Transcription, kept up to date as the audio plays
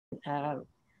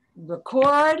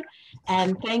record.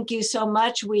 And thank you so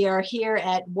much. We are here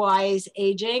at Wise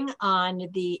Aging on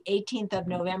the 18th of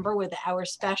November with our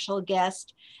special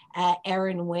guest,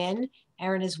 Erin Wynn.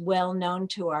 Erin is well known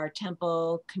to our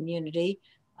Temple community,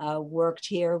 worked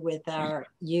here with our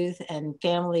youth and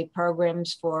family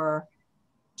programs for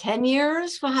 10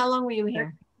 years. For how long were you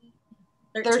here?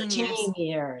 13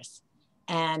 years.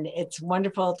 And it's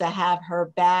wonderful to have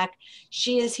her back.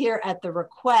 She is here at the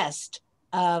request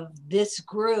of this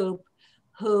group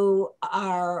who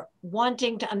are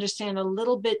wanting to understand a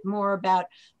little bit more about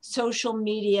social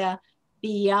media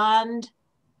beyond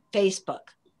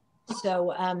Facebook.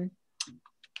 So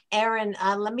Erin,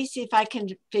 let me see if I can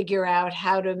figure out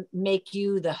how to make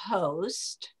you the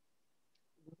host.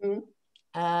 Mm-hmm.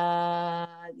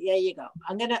 There you go.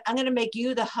 I'm gonna make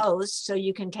you the host so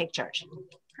you can take charge.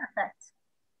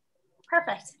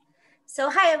 Perfect. So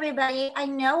hi everybody.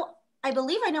 I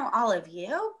believe I know all of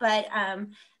you, but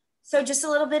so just a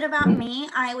little bit about me.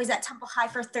 I was at Temple High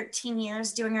for 13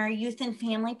 years doing our youth and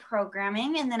family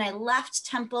programming, and then I left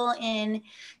Temple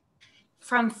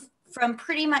from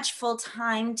pretty much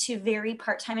full-time to very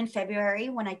part-time in February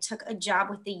when I took a job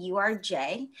with the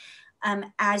URJ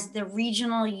as the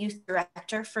regional youth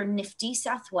director for NIFTY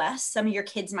Southwest. Some of your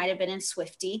kids might have been in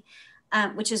SWIFTY,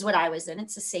 which is what I was in.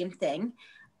 It's the same thing.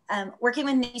 Working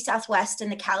with NIFTY Southwest in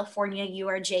the California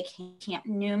URJ Camp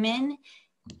Newman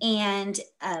and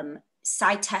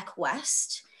SciTech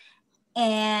West.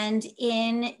 And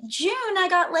in June, I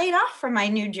got laid off from my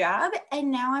new job, and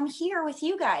now I'm here with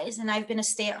you guys. And I've been a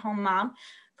stay-at-home mom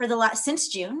since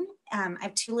June. I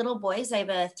have two little boys. I have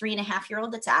a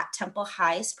 3.5-year-old that's at Temple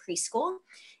High's preschool,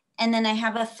 and then I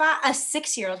have a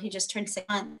 6-year-old who just turned 6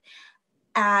 months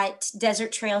at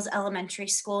Desert Trails Elementary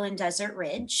School in Desert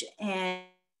Ridge, and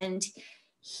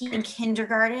he's in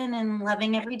kindergarten and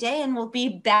loving every day, and we'll be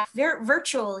back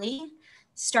virtually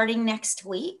starting next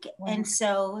week. And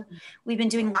so we've been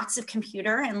doing lots of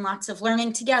computer and lots of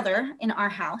learning together in our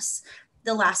house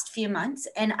the last few months.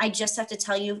 And I just have to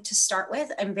tell you to start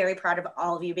with, I'm very proud of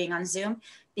all of you being on Zoom,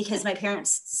 because my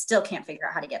parents still can't figure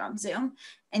out how to get on Zoom.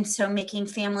 And so making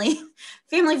family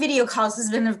video calls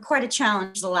has been quite a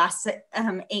challenge the last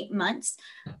 8 months,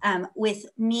 with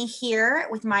me here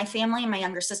with my family and my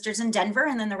younger sister's in Denver.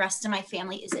 And then the rest of my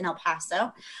family is in El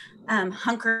Paso,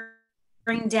 hunkering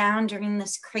down during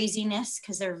this craziness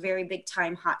because they're a very big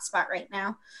time hotspot right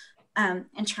now,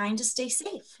 and trying to stay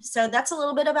safe. So that's a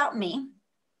little bit about me.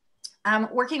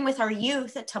 Working with our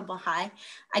youth at Temple High,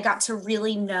 I got to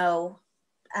really know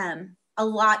a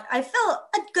lot. I felt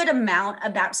a good amount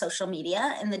about social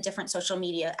media and the different social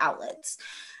media outlets.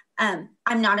 I'm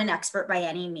not an expert by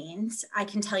any means. I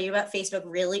can tell you about Facebook.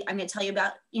 Really, I'm going to tell you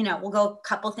about, we'll go a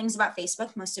couple things about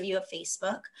Facebook. Most of you have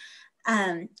Facebook.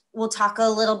 We'll talk a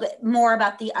little bit more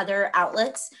about the other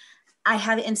outlets. I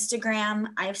have Instagram,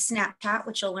 I have Snapchat,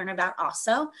 which you'll learn about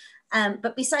also.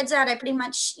 But besides that, I pretty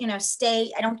much,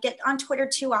 I don't get on Twitter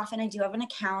too often. I do have an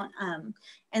account.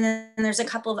 And then there's a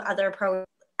couple of other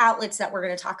outlets that we're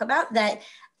going to talk about that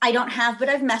I don't have, but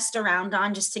I've messed around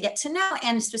on just to get to know,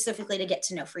 and specifically to get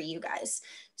to know for you guys.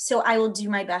 So I will do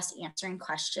my best answering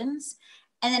questions.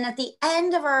 And then at the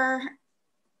end of our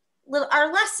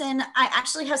lesson, I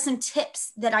actually have some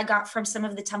tips that I got from some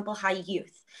of the Temple High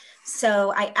youth.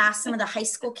 So I asked some of the high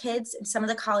school kids and some of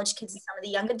the college kids and some of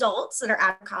the young adults that are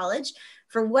out of college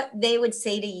for what they would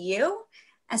say to you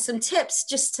as some tips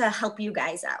just to help you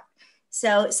guys out.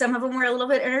 So some of them were a little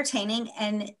bit entertaining,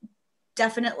 and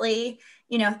definitely,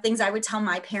 things I would tell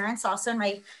my parents also,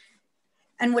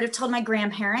 and would have told my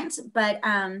grandparents, but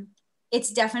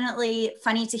it's definitely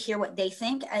funny to hear what they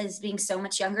think as being so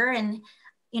much younger. And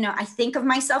I think of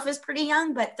myself as pretty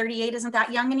young, but 38 isn't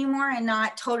that young anymore, and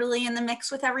not totally in the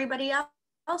mix with everybody else.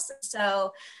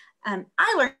 So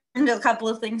I learned a couple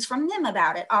of things from them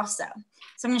about it also.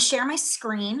 So I'm going to share my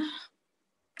screen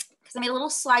because I made a little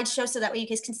slideshow so that way you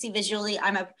guys can see visually.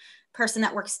 I'm a person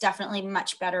that works definitely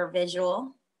much better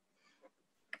visual.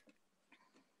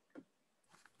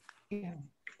 Yeah.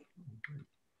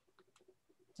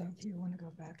 So if you want to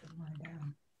go back and lie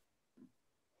down.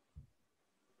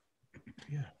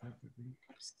 Yeah, that would be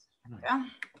nice. Yeah.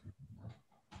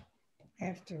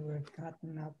 After we've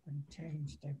gotten up and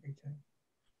changed everything.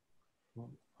 Well,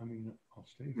 I'll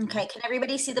stay. Okay, can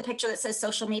everybody see the picture that says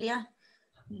social media?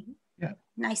 Yeah.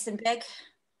 Nice and big.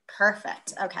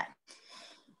 Perfect. Okay.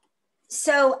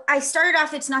 So I started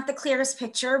off, it's not the clearest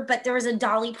picture, but there was a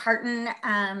Dolly Parton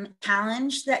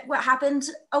challenge that happened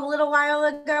a little while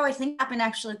ago. I think it happened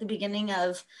actually at the beginning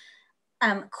of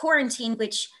quarantine,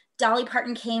 which Dolly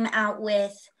Parton came out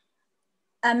with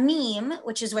a meme,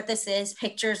 which is what this is,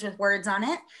 pictures with words on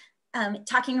it,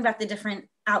 talking about the different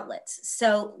outlets.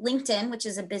 So LinkedIn, which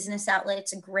is a business outlet,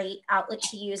 it's a great outlet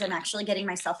to use. I'm actually getting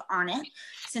myself on it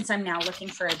since I'm now looking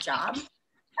for a job,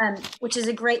 which is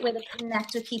a great way to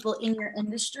connect with people in your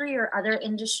industry or other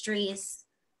industries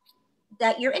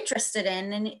that you're interested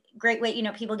in. And great way, you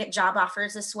know, people get job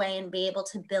offers this way and be able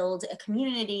to build a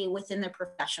community within their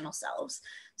professional selves.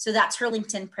 So that's her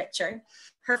LinkedIn picture.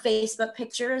 Her Facebook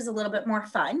picture is a little bit more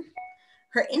fun.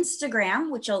 Her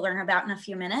Instagram, which you'll learn about in a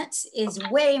few minutes, is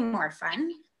way more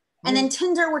fun. And then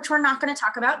Tinder, which we're not going to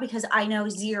talk about because I know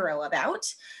zero about,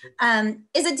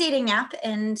 is a dating app.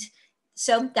 And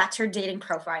so that's her dating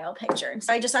profile picture. And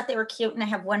so I just thought they were cute. And I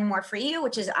have one more for you,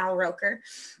 which is Al Roker.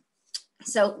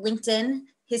 So LinkedIn,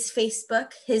 his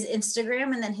Facebook, his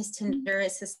Instagram, and then his Tinder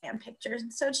is his fan pictures.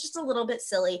 So it's just a little bit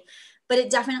silly, but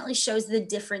it definitely shows the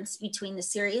difference between the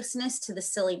seriousness to the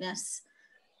silliness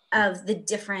of the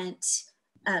different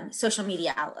social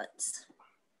media outlets.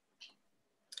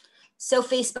 So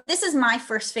Facebook, this is my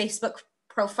first Facebook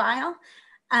profile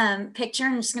picture.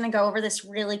 I'm just going to go over this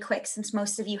really quick since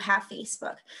most of you have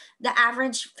Facebook. The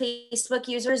average Facebook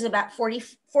user is about 40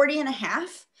 and a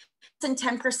half, and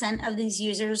 10% of these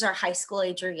users are high school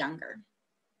age or younger.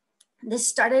 This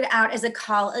started out as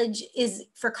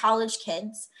for college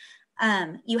kids.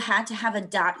 You had to have a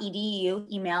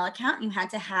 .edu email account. You had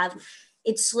to have,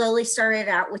 it slowly started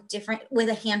out with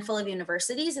a handful of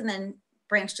universities and then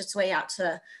branched its way out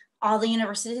to all the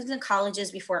universities and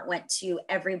colleges before it went to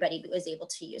everybody who was able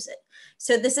to use it.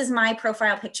 So this is my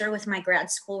profile picture with my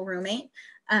grad school roommate,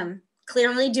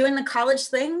 clearly doing the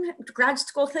grad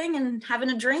school thing and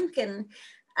having a drink. And,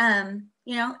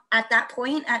 you know, at that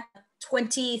point at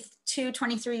 22,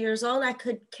 23 years old, I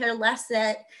could care less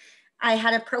that I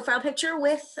had a profile picture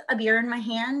with a beer in my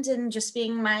hand and just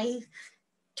being my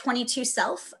 22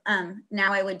 self.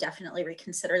 Now I would definitely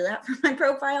reconsider that for my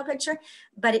profile picture,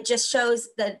 but it just shows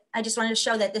that I just wanted to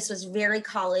show that this was very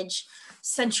college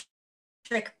centric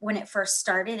when it first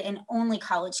started and only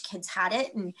college kids had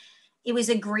it. And it was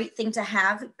a great thing to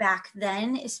have back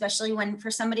then, especially when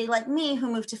for somebody like me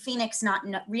who moved to Phoenix, not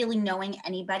really knowing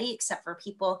anybody except for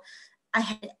people I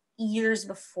had years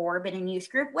before been in youth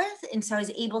group with. And so I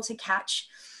was able to catch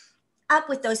up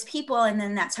with those people. And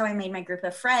then that's how I made my group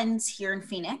of friends here in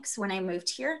Phoenix when I moved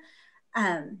here.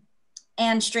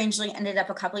 And strangely ended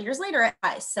up a couple of years later at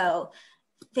ICE. So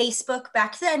Facebook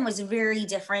back then was very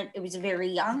different. It was very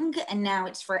young, and now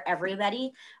it's for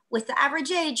everybody with the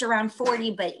average age around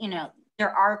 40. But, you know,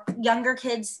 there are younger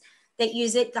kids that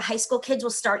use it. The high school kids will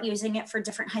start using it for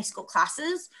different high school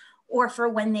classes or for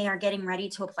when they are getting ready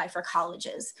to apply for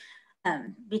colleges.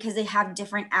 Because they have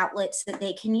different outlets that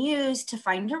they can use to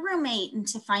find a roommate and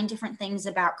to find different things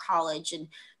about college and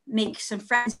make some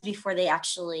friends before they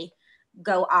actually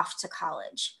go off to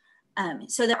college.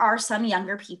 So there are some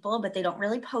younger people, but they don't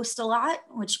really post a lot,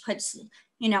 which puts,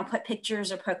 you know, put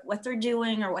pictures or put what they're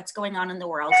doing or what's going on in the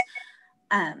world.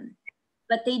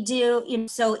 But they do, you know,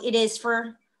 so it is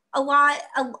for a lot,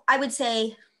 I would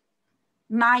say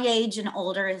my age and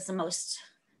older is the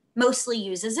mostly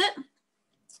uses it.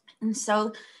 And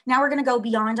so now we're going to go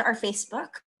beyond our Facebook.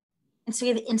 And so we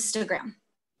have Instagram.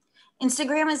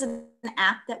 Instagram is an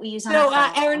app that we use on our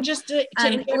phone. Erin, just to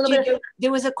interrupt you,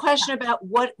 there was a question about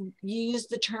what you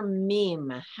used the term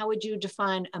meme. How would you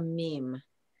define a meme?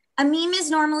 A meme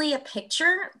is normally a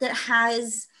picture that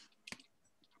has,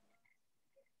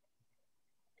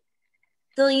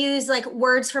 they'll use like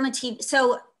words from a TV.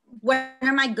 So one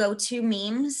of my go-to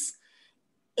memes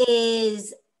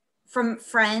is from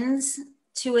Friends.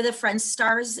 Two of the Friends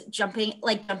stars jumping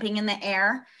in the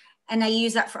air. And I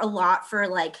use that for a lot for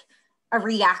like a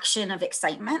reaction of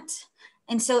excitement.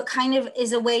 And so it kind of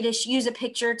is a way to use a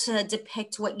picture to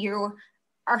depict what you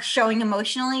are showing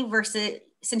emotionally versus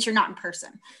since you're not in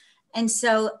person. And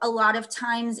so a lot of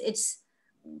times it's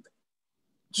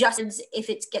just, if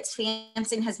it gets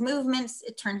fancy and has movements,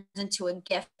 it turns into a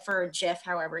GIF or a GIF,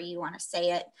 however you want to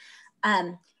say it.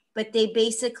 But they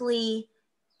basically,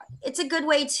 it's a good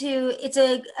way to,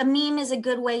 a meme is a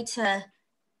good way to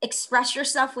express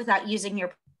yourself without using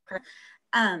your,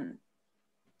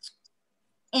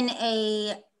 in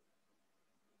a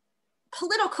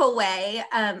political way.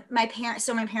 My parents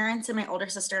and my older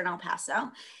sister in El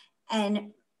Paso,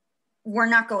 and we're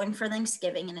not going for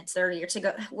Thanksgiving, and it's their year to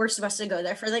go. We're supposed to go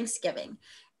there for Thanksgiving.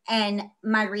 And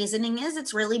my reasoning is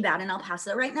it's really bad in El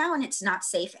Paso right now, and it's not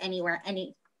safe anywhere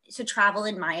to travel,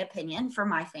 in my opinion, for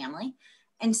my family.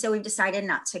 And so we've decided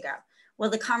not to go.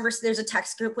 Well, there's a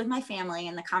text group with my family,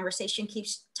 and the conversation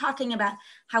keeps talking about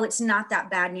how it's not that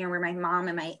bad near where my mom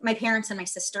and my parents and my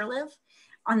sister live.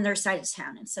 on their side of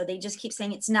town. And so they just keep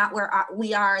saying it's not where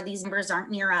we are, these numbers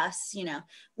aren't near us, you know,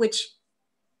 which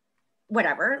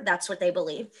whatever, that's what they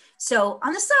believe. So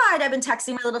on the side, I've been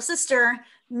texting my little sister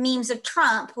memes of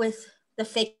Trump with the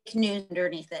fake news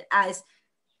underneath it as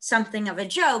something of a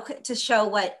joke to show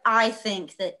what I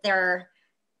think that they're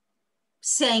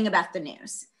saying about the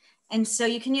news. And so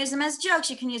you can use them as jokes,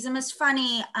 you can use them as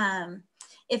funny.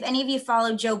 If any of you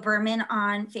follow Joe Berman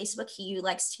on Facebook, he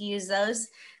likes to use those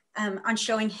on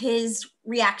showing his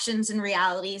reactions and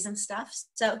realities and stuff.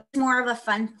 So it's more of a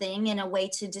fun thing and a way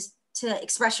to just to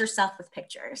express yourself with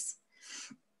pictures.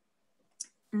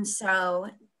 And so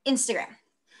Instagram.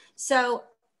 So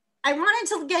I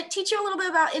wanted to teach you a little bit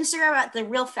about Instagram, about the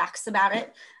real facts about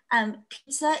it.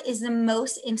 Pizza is the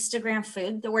most Instagram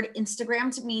food. The word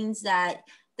Instagrammed means that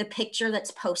the picture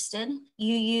that's posted,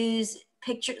 you use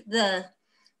the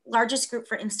largest group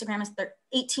for Instagram is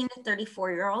 18 to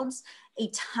 34-year-olds. A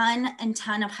ton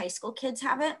of high school kids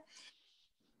have it.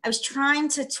 I was trying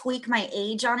to tweak my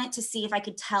age on it to see if I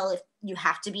could tell if you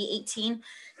have to be 18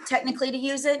 technically to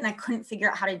use it. And I couldn't figure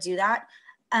out how to do that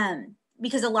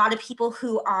because a lot of people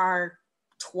who are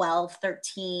 12,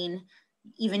 13,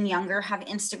 even younger have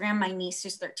Instagram. My niece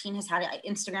who's 13 has had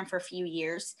Instagram for a few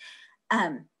years.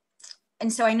 And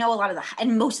so I know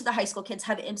and most of the high school kids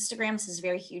have Instagram. This is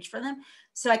very huge for them.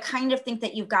 So I kind of think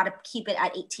that you've got to keep it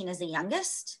at 18 as the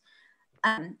youngest.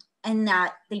 And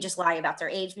that they just lie about their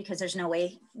age because there's no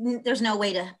way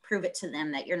to prove it to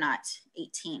them that you're not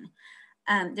 18.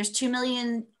 There's 2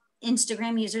 million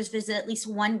Instagram users visit at least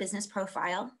one business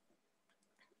profile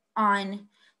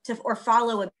or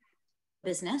follow a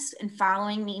business. And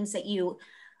following means that you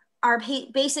are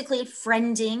basically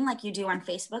friending, like you do on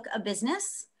Facebook, a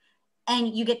business,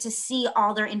 and you get to see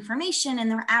all their information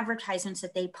and their advertisements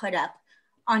that they put up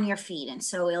on your feed. And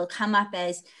so it'll come up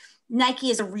as Nike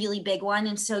is a really big one.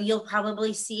 And so you'll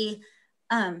probably see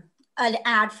an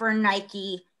ad for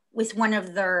Nike with one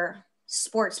of their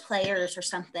sports players or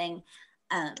something.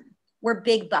 We're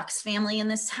big Bucks family in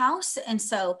this house. And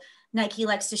so Nike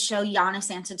likes to show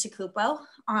Giannis Antetokounmpo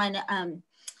on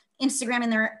Instagram in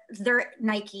their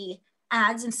Nike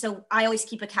ads. And so I always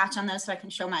keep a catch on those so I can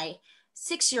show my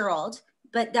 6-year-old,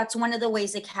 but that's one of the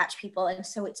ways they catch people. And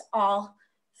so it's all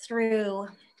through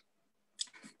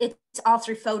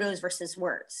photos versus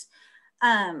words.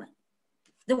 The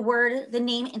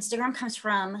name Instagram comes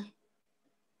from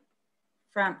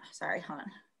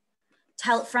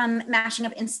mashing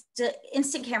up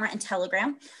instant camera and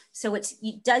Telegram. So it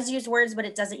does use words, but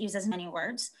it doesn't use as many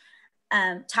words.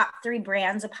 Top 3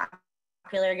 brands of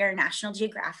popularity are National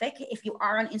Geographic. If you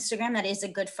are on Instagram, that is a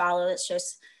good follow. It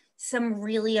shows some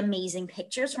really amazing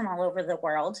pictures from all over the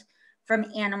world, from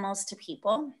animals to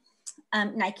people.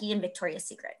 Nike and Victoria's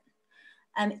Secret.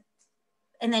 And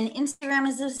then Instagram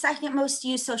is the second most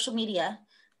used social media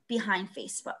behind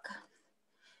Facebook.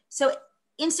 So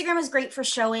Instagram is great for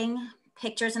showing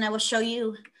pictures, and I will show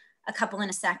you a couple in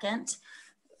a second,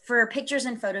 for pictures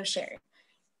and photo sharing.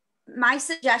 My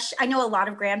suggestion, I know a lot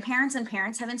of grandparents and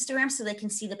parents have Instagram so they can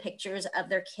see the pictures of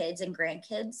their kids and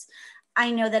grandkids. I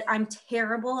know that I'm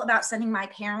terrible about sending my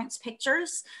parents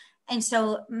pictures. And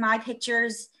so my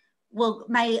pictures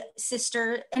my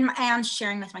sister and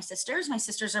sharing with my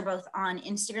sisters are both on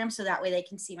Instagram. So that way they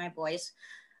can see my boys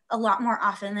a lot more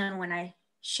often than when I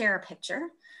share a picture.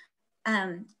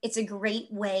 It's a great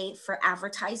way for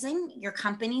advertising. Your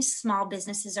companies, small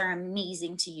businesses are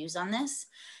amazing to use on this.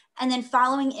 And then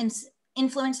following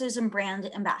influencers and brand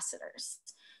ambassadors.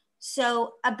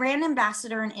 So a brand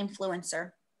ambassador and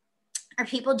influencer are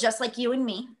people just like you and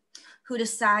me who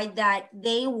decide that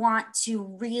they want to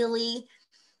really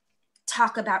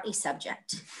talk about a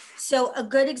subject. So a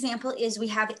good example is we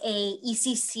have a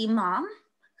ECC mom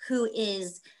who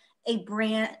is an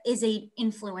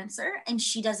influencer, and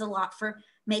she does a lot for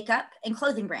makeup and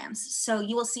clothing brands. So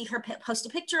you will see her post a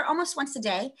picture almost once a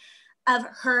day of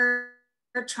her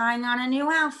trying on a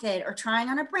new outfit or trying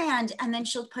on a brand, and then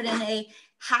she'll put in a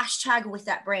hashtag with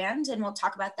that brand, and we'll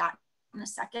talk about that in a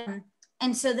second.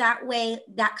 And so that way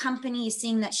that company is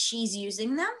seeing that she's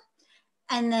using them.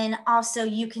 And then also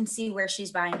you can see where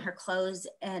she's buying her clothes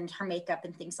and her makeup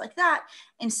and things like that.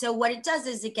 And so what it does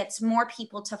is it gets more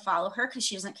people to follow her because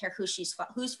she doesn't care who's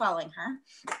following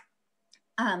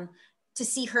her, to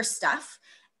see her stuff.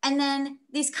 And then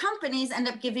these companies end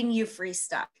up giving you free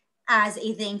stuff as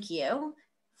a thank you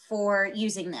for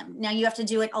using them. Now you have to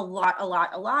do it a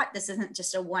lot. This isn't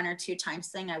just a 1 or 2 times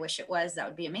thing. I wish it was, that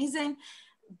would be amazing.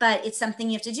 But it's something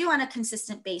you have to do on a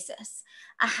consistent basis.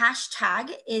 A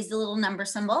hashtag is the little number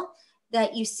symbol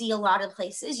that you see a lot of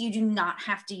places. You do not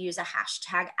have to use a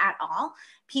hashtag at all.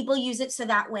 People use it so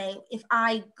that way, if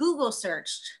I Google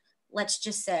searched, let's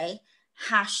just say,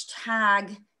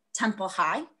 hashtag Temple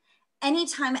High,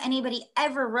 anytime anybody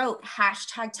ever wrote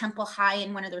hashtag Temple High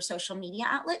in one of their social media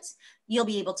outlets, you'll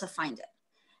be able to find it.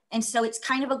 And so it's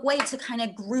kind of a way to kind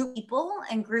of group people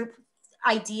and group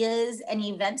ideas and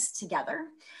events together.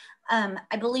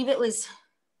 I believe it was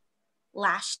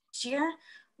last year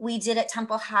we did at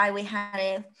Temple High, we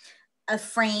had a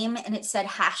frame and it said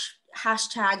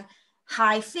hashtag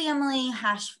High Family,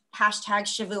 hashtag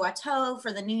Shavua Tov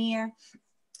for the new year.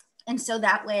 And so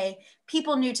that way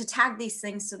people knew to tag these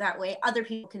things so that way other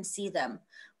people can see them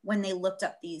when they looked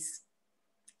up these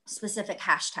specific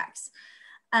hashtags.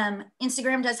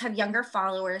 Instagram does have younger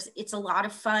followers. It's a lot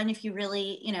of fun if you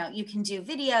really, you can do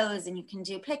videos and you can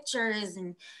do pictures,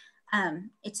 and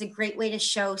it's a great way to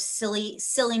show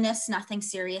silliness, nothing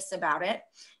serious about it.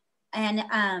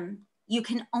 And you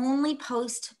can only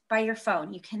post by your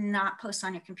phone. You cannot post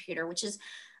on your computer, which is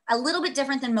a little bit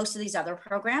different than most of these other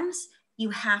programs. You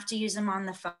have to use them on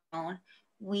the phone.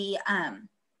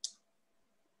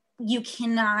 You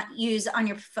cannot use on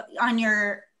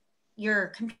your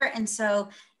computer. And so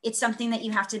it's something that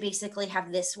you have to basically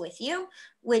have this with you,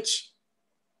 which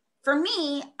for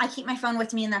me, I keep my phone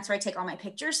with me and that's where I take all my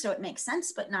pictures. So it makes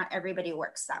sense, but not everybody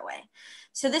works that way.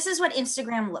 So this is what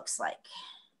Instagram looks like.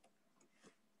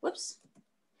 Whoops.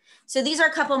 So these are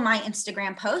a couple of my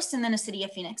Instagram posts and then a City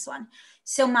of Phoenix one.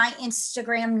 So my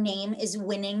Instagram name is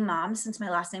Winning Mom, since my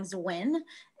last name is Win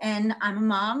and I'm a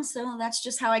mom. So that's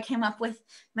just how I came up with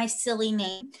my silly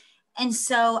name. And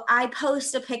so I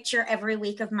post a picture every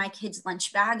week of my kids'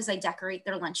 lunch bags. I decorate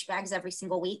their lunch bags every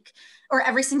single week or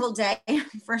every single day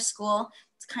for school.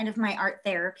 It's kind of my art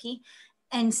therapy.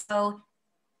 And so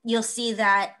you'll see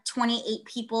that 28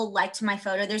 people liked my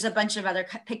photo. There's a bunch of other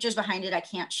pictures behind it. I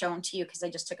can't show them to you because I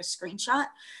just took a screenshot.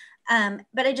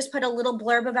 But I just put a little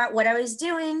blurb about what I was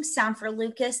doing. Sound for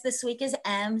Lucas this week is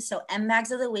M. So M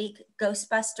Bags of the Week,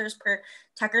 Ghostbusters per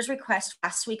Tucker's request,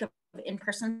 last week of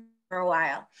in-person for a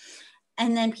while.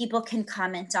 And then people can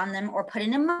comment on them or put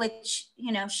an emoji,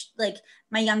 which, like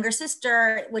my younger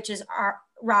sister, which is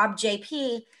Rob J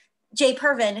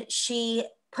Pervin, she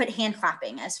put hand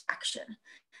clapping as action.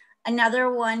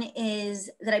 Another one is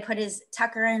that I put is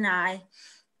Tucker and I,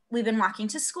 we've been walking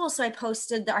to school. So I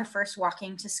posted our first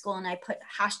walking to school and I put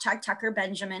hashtag Tucker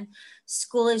Benjamin.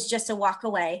 School is just a walk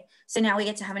away. So now we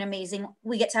get to have amazing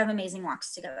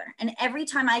walks together. And every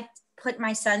time I put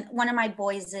my son, one of my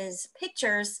boys'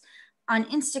 pictures on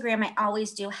Instagram, I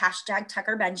always do hashtag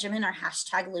Tucker Benjamin or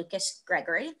hashtag Lucas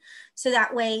Gregory. So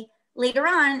that way later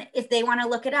on, if they want to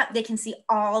look it up, they can see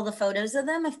all the photos of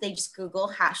them if they just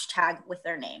Google hashtag with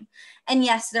their name. And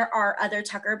yes, there are other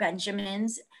Tucker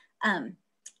Benjamins,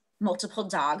 multiple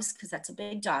dogs, because that's a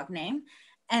big dog name.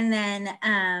 And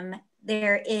then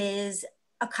there is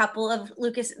a couple of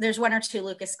Lucas, there's one or two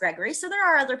Lucas Gregory. So there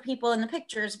are other people in the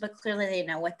pictures, but clearly they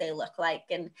know what they look like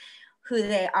and who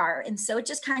they are. And so it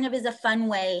just kind of is a fun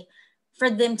way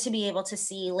for them to be able to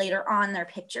see later on their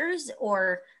pictures,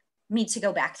 or me to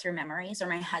go back through memories, or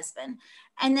my husband.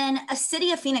 And then a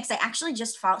City of Phoenix, I actually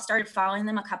just started following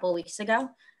them a couple of weeks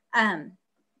ago. I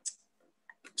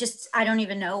don't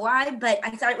even know why, but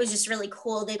I thought it was just really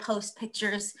cool. They post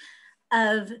pictures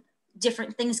of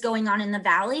different things going on in the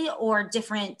valley or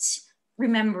different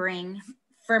remembering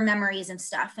for memories and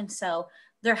stuff. And so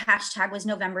their hashtag was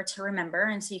November to Remember.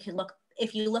 And so you could look,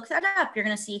 if you look that up, you're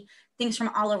going to see things from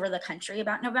all over the country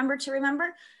about November to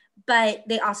Remember. But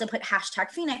they also put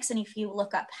hashtag Phoenix. And if you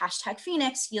look up hashtag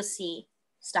Phoenix, you'll see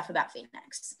stuff about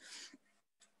Phoenix.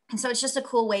 And so it's just a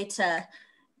cool way to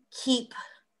keep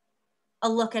a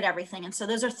look at everything. And so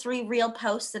those are 3 real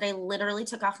posts that I literally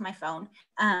took off my phone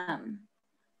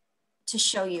to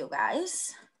show you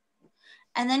guys.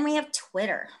 And then we have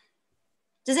Twitter.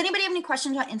 Does anybody have any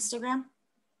questions about Instagram?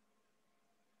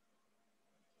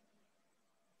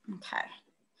 Okay.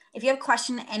 If you have a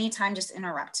question at any time, just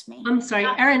interrupt me. I'm sorry,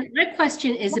 Erin, my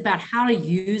question is about how to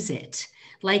use it.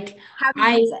 Like, how do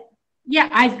you use it? Yeah,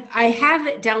 I have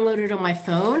it downloaded on my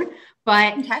phone,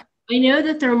 but okay. I know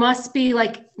that there must be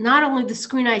like, not only the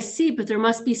screen I see, but there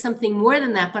must be something more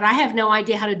than that, but I have no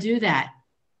idea how to do that.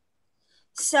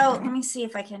 So let me see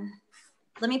if I can,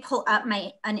 let me pull up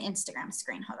an Instagram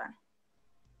screen. Hold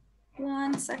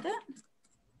on. 1 second.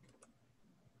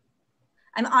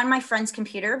 I'm on my friend's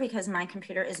computer because my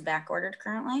computer is back ordered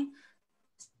currently.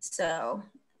 So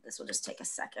this will just take a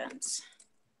second.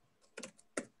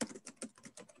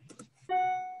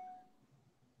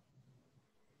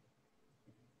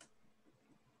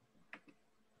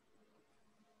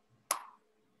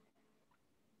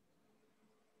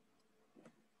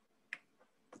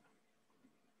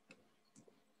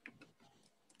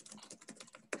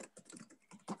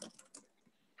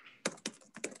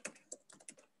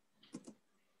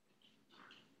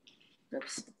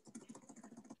 Oops.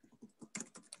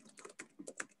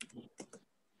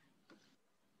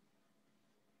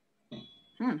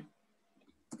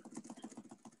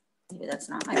 Maybe that's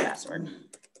not my password.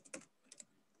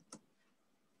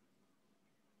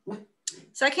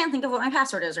 So I can't think of what my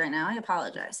password is right now. I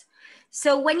apologize.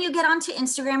 So when you get onto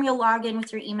Instagram, you'll log in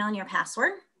with your email and your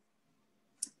password.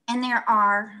 And there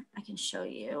are, I can show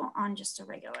you on just a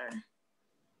regular.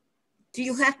 Do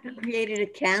you have to create an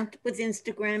account with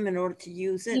Instagram in order to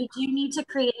use it? You do need to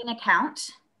create an account.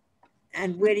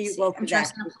 And where do you go for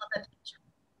that?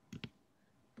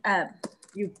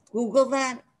 You Google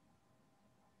that?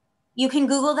 You can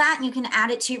Google that and you can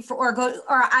add it to, or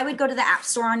I would go to the App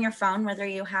Store on your phone, whether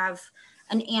you have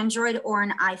an Android or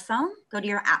an iPhone, go to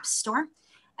your App Store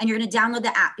and you're going to download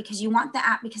the app because you want the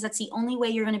app because that's the only way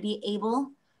you're going to be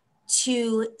able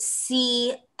to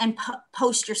see and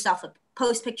post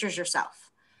pictures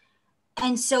yourself.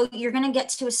 And so you're going to get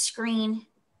to a screen.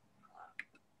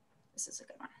 This is a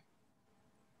good one.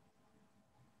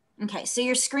 Okay, so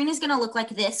your screen is going to look like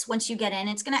this once you get in.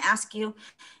 It's going to ask you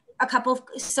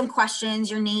some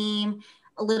questions, your name,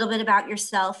 a little bit about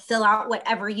yourself, fill out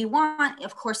whatever you want.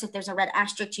 Of course, if there's a red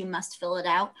asterisk, you must fill it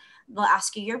out. They'll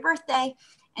ask you your birthday.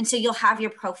 And so you'll have your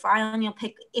profile and you'll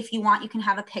pick, if you want, you can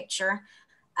have a picture.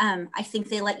 I think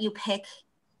they let you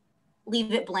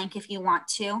leave it blank if you want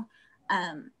to.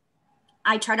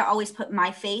 I try to always put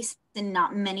my face and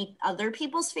not many other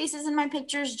people's faces in my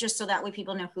pictures, just so that way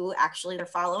people know who actually they're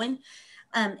following.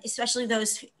 Especially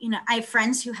those, I have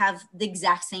friends who have the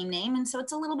exact same name. And so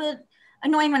it's a little bit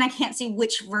annoying when I can't see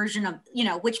which version of,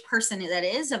 which person that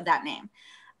is of that name.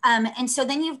 And so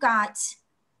then you've got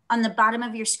on the bottom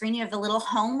of your screen, you have the little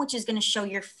home, which is going to show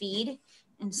your feed.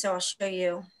 And so I'll show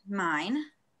you mine.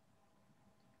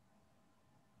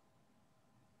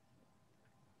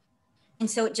 And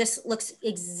so it just looks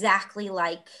exactly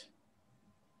like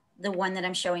the one that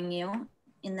I'm showing you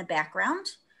in the background.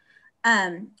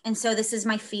 And so this is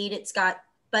my feed. It's got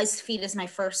BuzzFeed is my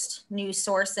first news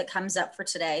source that comes up for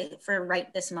today, for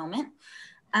right this moment,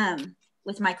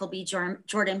 with Michael B.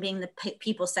 Jordan being the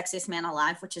People's Sexiest Man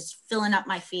Alive, which is filling up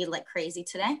my feed like crazy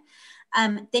today.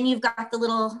 Then you've got the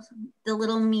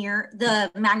little mirror,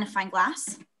 the magnifying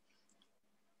glass.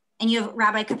 And you have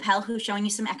Rabbi Capel who's showing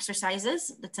you some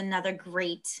exercises. That's another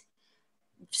great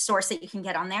source that you can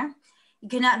get on there. You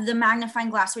can have the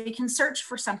magnifying glass where you can search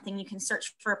for something. You can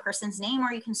search for a person's name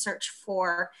or you can search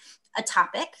for a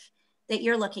topic that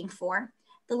you're looking for.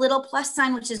 The little plus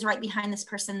sign, which is right behind this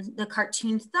person, the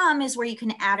cartoon thumb, is where you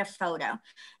can add a photo.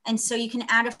 And so you can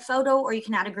add a photo or you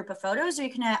can add a group of photos or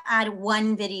you can add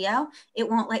one video. It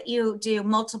won't let you do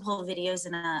multiple videos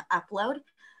in an upload.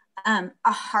 A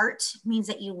heart means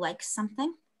that you like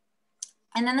something.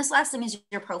 And then this last thing is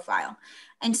your profile.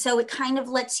 And so it kind of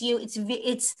lets you,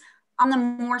 it's on the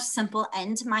more simple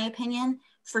end, in my opinion,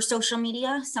 for social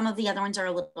media. Some of the other ones are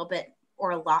a little bit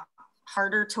or a lot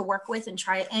harder to work with and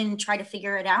try to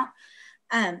figure it out.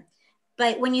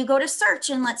 But when you go to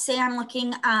search, and let's say I'm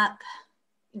looking up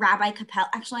Rabbi Capel.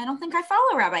 Actually, I don't think I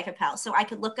follow Rabbi Capel, so I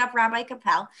could look up Rabbi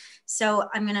Capel. So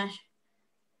I'm gonna,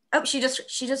 oh, she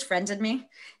just friended me.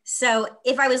 So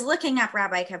if I was looking up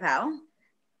Rabbi Capel,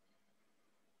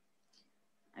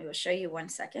 I will show you 1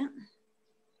 second.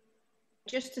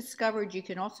 Just discovered you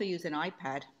can also use an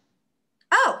iPad.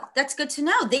 Oh, that's good to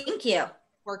know. Thank you.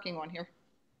 Working on here.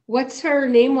 What's her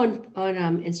name on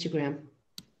Instagram?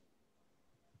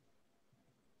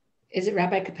 Is it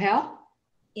Rabbi Capel?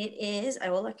 It is. I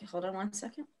will look. Hold on 1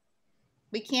 second.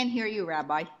 We can't hear you,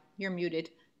 Rabbi. You're muted.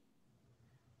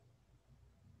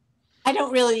 I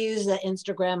don't really use the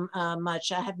Instagram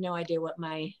much. I have no idea what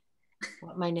my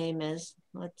name is.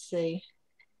 Let's see.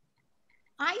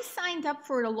 I signed up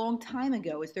for it a long time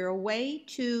ago. Is there a way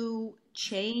to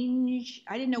change?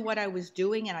 I didn't know what I was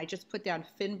doing, and I just put down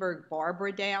Finberg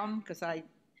Barbara down because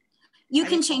you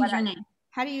can change your name.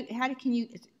 How can you?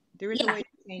 There is a way to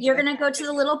change. You're gonna go to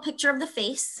the little picture of the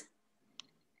face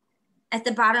at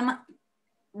the bottom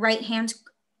right hand.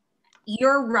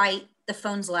 You're right. The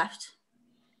phone's left.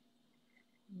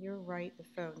 You're right. The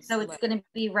phone's so it's gonna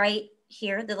be right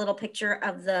here. The little picture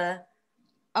of the.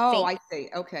 Oh, face. I see.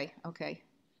 Okay. Okay.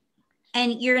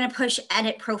 And you're going to push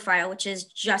edit profile, which is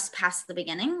just past the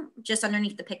beginning, just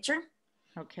underneath the picture.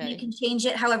 Okay. You can change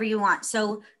it however you want.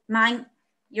 So mine,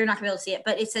 you're not gonna be able to see it,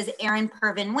 but it says Erin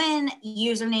Pervin Win,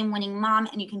 username Winning Mom,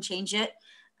 and you can change it.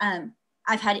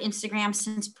 I've had Instagram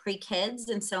since pre-kids,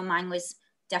 and so mine was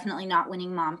definitely not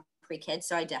Winning Mom pre-kids,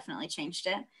 so I definitely changed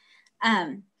it.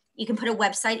 You can put a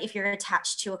website if you're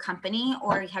attached to a company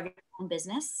or you have your own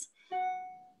business.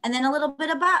 And then a little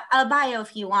bit about a bio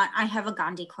if you want. I have a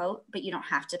Gandhi quote, but you don't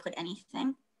have to put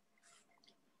anything.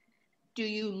 do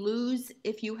you lose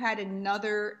if you had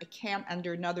another account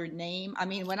under another name? I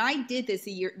mean, when I did this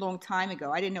long time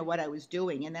ago, I didn't know what I was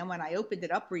doing. And then when I opened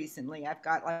it up recently, I've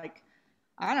got like,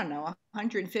 I don't know,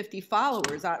 150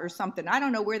 followers or something. I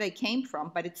don't know where they came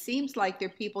from, but it seems like they're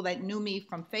people that knew me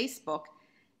from Facebook.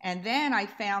 And then I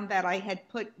found that I had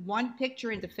put one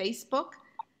picture into Facebook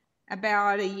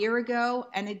about a year ago,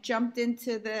 and it jumped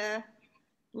into the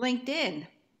LinkedIn.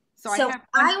 So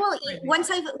I will,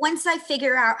 once I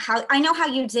figure out how, I know how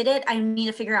you did it. I need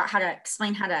to figure out how to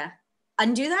explain how to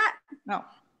undo that. No.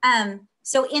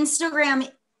 So Instagram,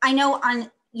 I know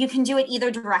you can do it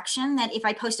either direction, that if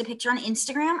I post a picture on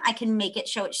Instagram, I can make it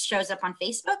shows up on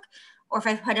Facebook, or if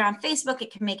I put it on Facebook,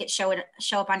 it can make it show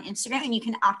up on Instagram, and you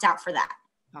can opt out for that.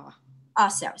 Oh.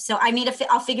 Also. So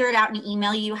I'll figure it out and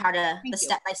email you how to, the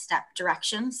step-by-step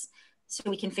directions, so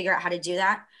we can figure out how to do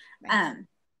that.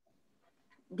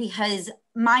 Because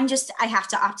mine I have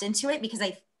to opt into it because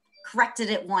I corrected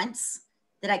it once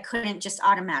that I couldn't just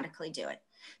automatically do it,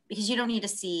 because you don't need to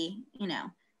see,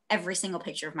 every single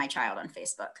picture of my child on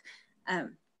Facebook.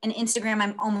 And Instagram,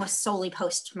 I'm almost solely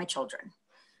post my children.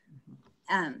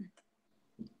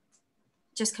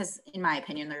 Just because in my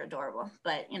opinion, they're adorable,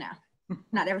 but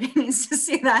not everybody needs to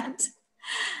see that.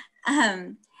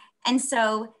 And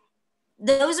so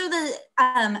those are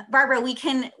the, Barbara,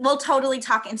 we'll totally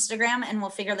talk Instagram and we'll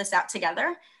figure this out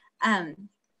together. And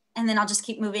then I'll just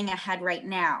keep moving ahead right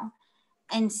now.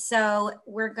 And so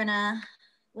we're gonna,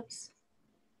 whoops.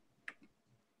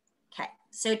 Okay,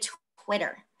 so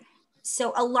Twitter.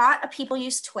 So a lot of people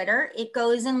use Twitter.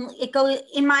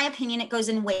 In my opinion, it goes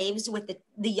in waves with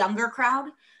the younger crowd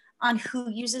on who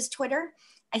uses Twitter.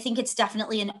 I think it's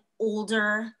definitely an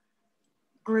older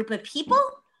group of people.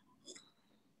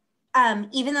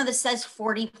 Even though this says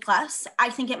 40 plus, I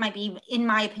think it might be, in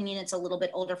my opinion, it's a little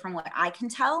bit older from what I can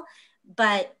tell,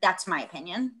 but that's my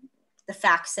opinion. The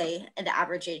facts say the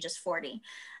average age is 40.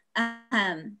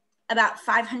 About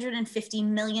 550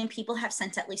 million people have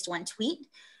sent at least one tweet.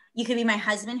 You could be my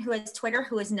husband who has Twitter,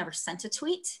 who has never sent a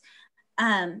tweet.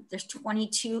 There's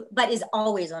 22, but is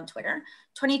always on Twitter.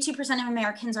 22% of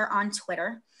Americans are on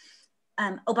Twitter.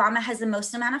 Obama has the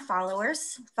most amount of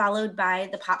followers, followed by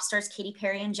the pop stars Katy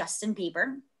Perry and Justin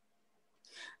Bieber.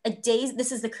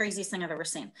 This is the craziest thing I've ever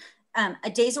seen. A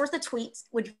day's worth of tweets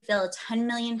would fill a 10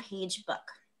 million page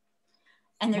book.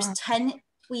 And there's 10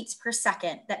 tweets per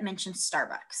second that mention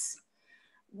Starbucks,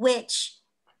 which,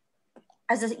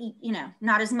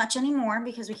 not as much anymore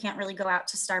because we can't really go out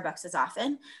to Starbucks as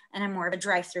often. And I'm more of a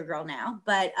drive-through girl now,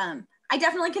 but I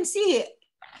definitely can see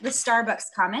the Starbucks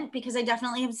comment because I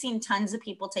definitely have seen tons of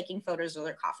people taking photos of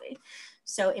their coffee.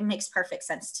 So it makes perfect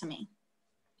sense to me.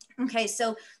 Okay,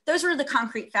 so those were the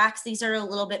concrete facts. These are a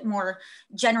little bit more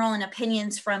general and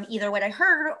opinions from either what I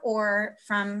heard or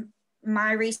from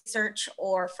my research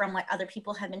or from what other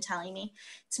people have been telling me.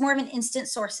 It's more of an instant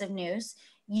source of news.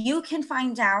 You can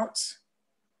find out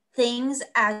things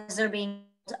as they're being,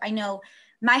 I know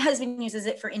my husband uses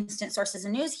it for instant sources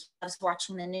of news. He loves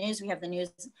watching the news. We have the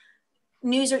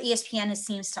news or ESPN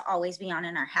seems to always be on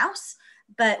in our house.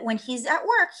 But when he's at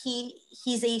work,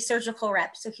 he's a surgical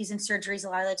rep. So he's in surgeries a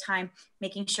lot of the time,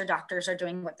 making sure doctors are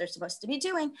doing what they're supposed to be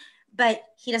doing. But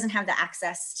he doesn't have the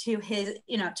access to his,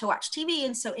 to watch TV.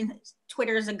 And so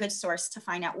Twitter is a good source to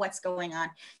find out what's going on.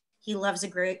 He loves a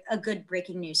good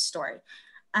breaking news story.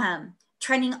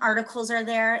 Trending articles are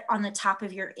there on the top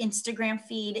of your Instagram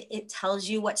feed. It tells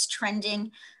you what's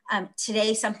trending.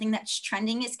 Today, something that's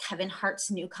trending is Kevin Hart's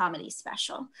new comedy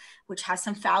special, which has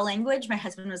some foul language. My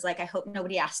husband was like, I hope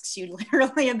nobody asks you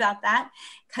literally about that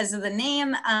because of the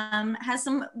name has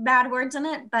some bad words in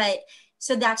it. But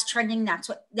so that's trending.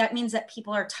 That means that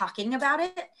people are talking about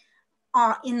it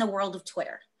in the world of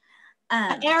Twitter.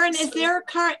 Erin, is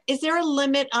there a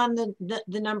limit on the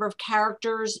number of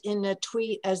characters in a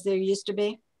tweet as there used to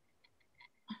be?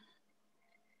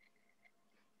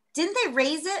 Didn't they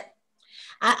raise it?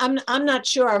 I'm not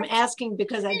sure. I'm asking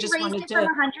because I just wanted to. From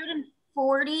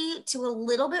 140 to a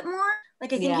little bit more.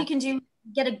 Like I think you can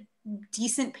get a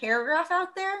decent paragraph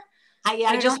out there.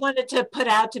 I just wanted to put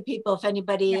out to people if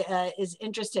anybody is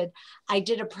interested. I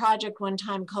did a project one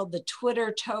time called the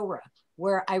Twitter Torah,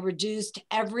 where I reduced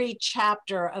every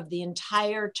chapter of the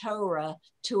entire Torah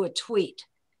to a tweet.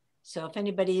 So if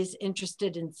anybody is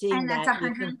interested in seeing that. And that's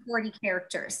 140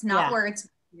 characters, not words,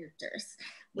 characters,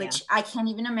 which I can't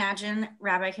even imagine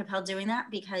Rabbi Capel doing that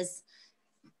because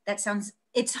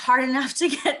it's hard enough to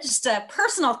get just a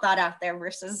personal thought out there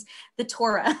versus the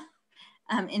Torah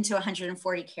into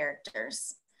 140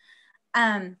 characters.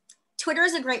 Twitter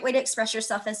is a great way to express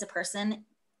yourself as a person.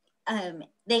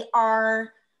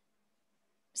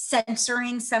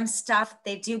 censoring some stuff.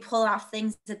 They do pull off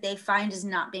things that they find as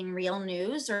not being real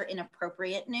news or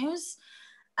inappropriate news.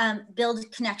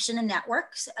 Build connection and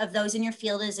networks of those in your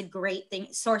field is a great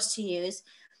source to use.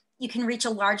 You can reach a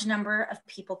large number of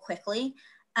people quickly.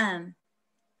 And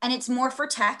it's more for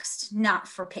text, not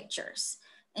for pictures.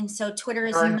 And so Twitter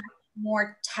is much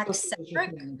more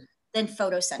text-centric than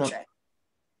photo-centric.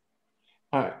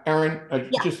 Erin,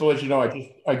 Yeah. just to let you know,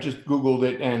 I just Googled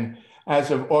it, and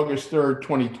as of August 3rd,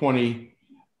 2020,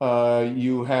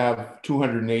 you have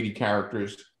 280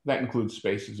 characters. That includes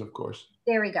spaces, of course.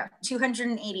 There we go,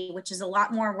 280, which is a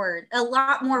lot more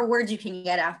words you can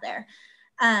get out there.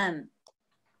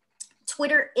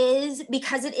 Twitter is,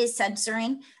 because it is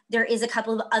censoring, there is a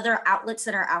couple of other outlets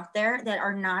that are out there that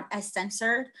are not as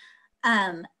censored,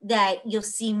 that you'll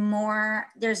see more.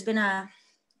 There's been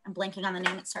I'm blanking on the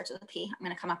name, it starts with a P. I'm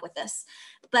gonna come up with this,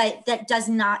 but that does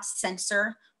not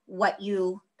censor what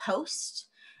you post.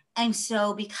 And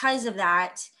so because of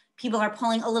that, people are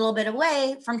pulling a little bit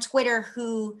away from Twitter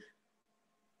who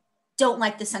don't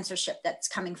like the censorship that's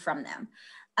coming from them.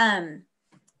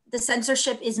 The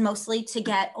censorship is mostly to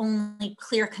get only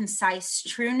clear, concise,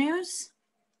 true news,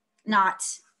 not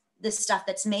the stuff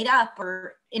that's made up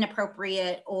or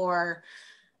inappropriate or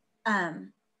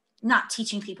not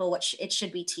teaching people what it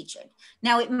should be teaching.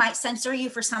 Now, it might censor you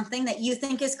for something that you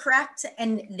think is correct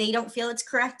and they don't feel it's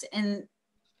correct, and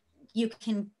you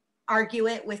can argue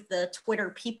it with the Twitter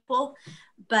people.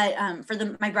 But for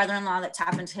my brother-in-law, that's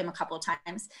happened to him a couple of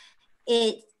times,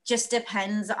 it just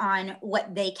depends on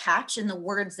what they catch and the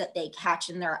words that they catch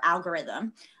in their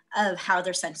algorithm of how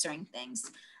they're censoring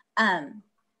things.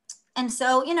 And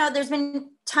so, you know, there's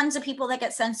been tons of people that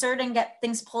get censored and get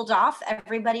things pulled off,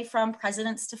 everybody from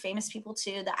presidents to famous people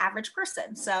to the average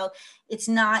person. So it's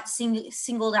not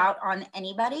singled out on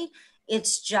anybody.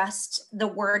 It's just the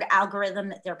word algorithm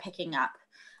that they're picking up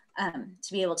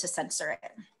to be able to censor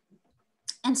it.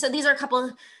 And so these are a couple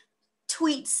of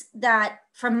tweets that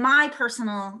from my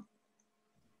personal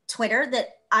Twitter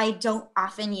that I don't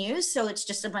often use. So it's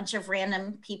just a bunch of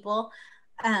random people,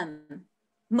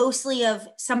 mostly of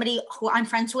somebody who I'm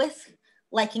friends with,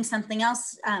 liking something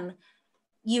else.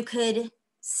 You could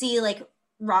see like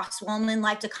Ross Woolman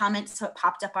liked a comment, so it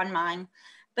popped up on mine.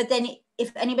 But then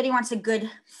if anybody wants a good,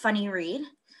 funny read,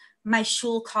 My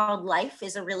Shul Called Life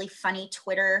is a really funny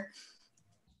Twitter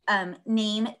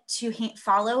name to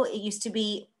follow. It used to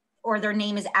be, or their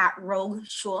name is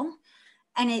 @RogueShul.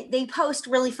 And they post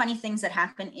really funny things that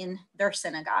happen in their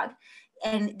synagogue.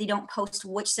 And they don't post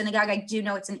which synagogue. I do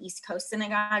know it's an East Coast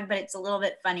synagogue, but it's a little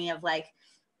bit funny of like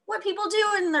what people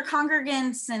do in their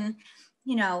congregants and,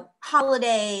 you know,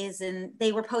 holidays. And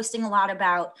they were posting a lot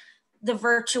about the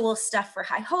virtual stuff for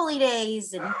High Holy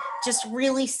Days and just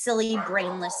really silly,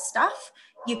 brainless stuff.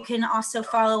 You can also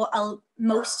follow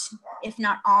most, if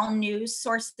not all, news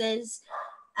sources.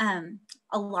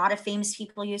 A lot of famous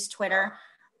people use Twitter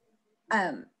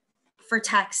for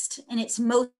text, and it's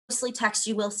mostly text.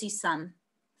 You will see some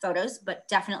photos, but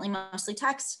definitely mostly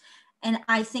text. And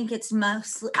I think it's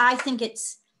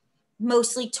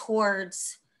mostly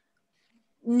towards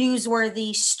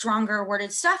newsworthy, stronger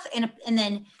worded stuff, and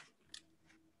then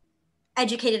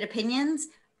educated opinions.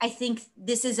 I think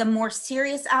this is a more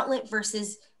serious outlet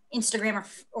versus Instagram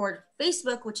or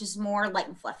Facebook, which is more light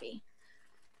and fluffy.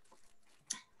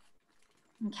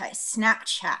 Okay,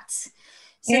 Snapchat.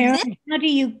 So Erin, how do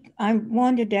you, I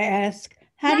wanted to ask,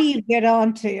 how do you get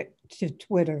on to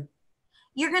Twitter?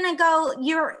 You're gonna go,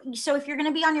 so if you're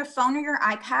gonna be on your phone or your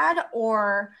iPad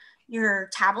or your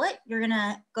tablet, you're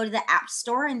gonna go to the App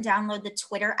Store and download the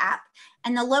Twitter app.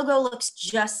 And the logo looks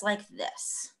just like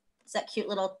this. It's that cute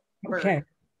little bird.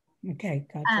 Okay,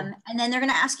 gotcha. And then they're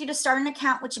gonna ask you to start an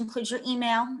account, which includes your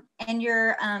email and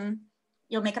your,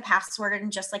 you'll make a password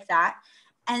and just like that.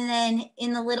 And then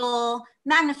in the little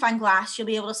magnifying glass, you'll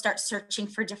be able to start searching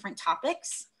for different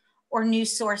topics or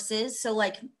news sources. So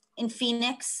like in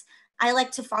Phoenix, I like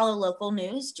to follow local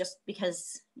news just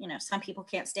because, you know, some people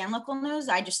can't stand local news.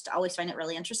 I just always find it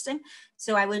really interesting.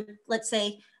 So I would, let's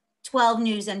say 12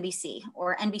 News NBC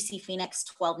or NBC Phoenix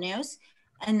 12 News.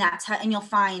 And that's how, and you'll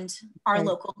find our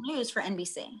local news for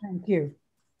NBC. Thank you.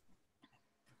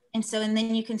 And so, and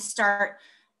then you can start,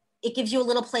 it gives you a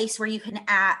little place where you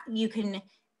can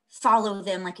follow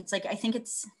them. Like it's like, I think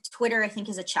it's Twitter, I think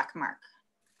is a check mark.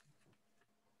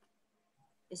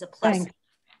 Is a plus. Thanks.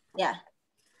 Yeah.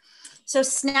 So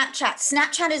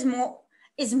Snapchat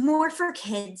is more for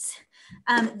kids.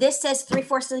 This says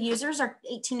 3/4 of the users are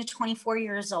 18 to 24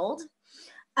 years old.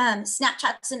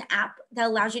 Snapchat's an app that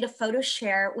allows you to photo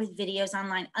share with videos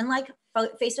online. Unlike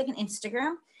Facebook and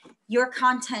Instagram, your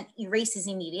content erases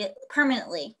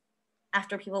permanently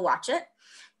after people watch it.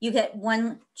 You get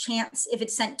one chance, if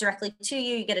it's sent directly to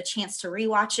you, you get a chance to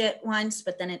rewatch it once,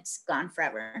 but then it's gone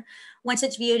forever. Once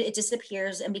it's viewed, it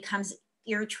disappears and becomes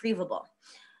irretrievable.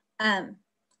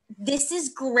 This is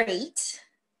great,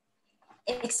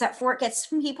 except for it gets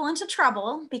some people into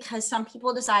trouble because some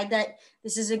people decide that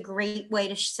this is a great way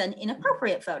to send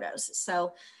inappropriate photos.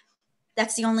 So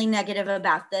that's the only negative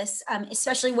about this,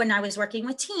 especially when I was working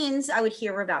with teens, I would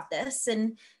hear about this,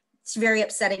 and it's very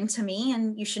upsetting to me,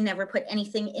 and you should never put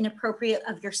anything inappropriate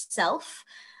of yourself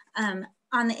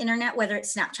on the internet, whether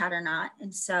it's Snapchat or not.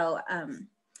 And so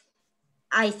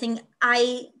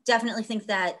I definitely think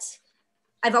that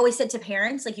I've always said to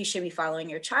parents, like, you should be following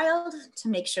your child to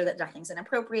make sure that nothing's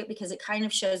inappropriate, because it kind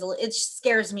of shows, it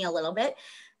scares me a little bit.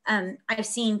 I've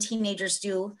seen teenagers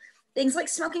do things like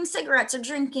smoking cigarettes or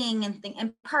drinking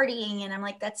and partying. And I'm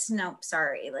like,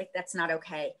 sorry, like, that's not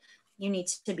okay. You need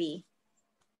to be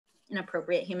an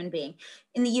appropriate human being.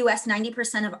 In the US,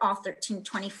 90% of all 13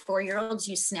 to 24-year-olds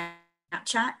use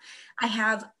Snapchat. We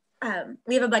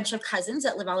have a bunch of cousins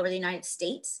that live all over the United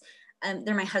States.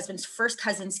 They're my husband's first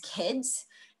cousin's kids,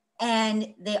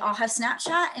 and they all have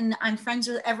Snapchat, and I'm friends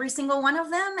with every single one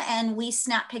of them. And we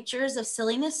snap pictures of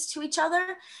silliness to each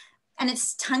other, and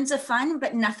it's tons of fun,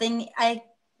 but nothing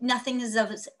is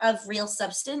of real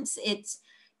substance. It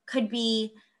could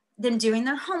be them doing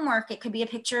their homework. It could be a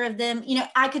picture of them. You know,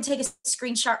 I could take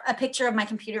a picture of my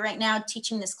computer right now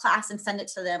teaching this class and send it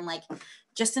to them, like,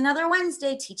 just another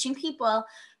Wednesday teaching people,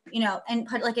 you know, and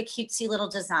put like a cutesy little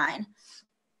design.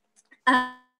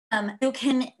 You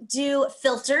can do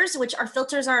filters, which are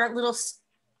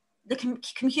the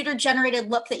computer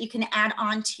generated look that you can add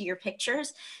on to your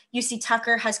pictures. You see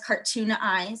Tucker has cartoon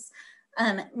eyes,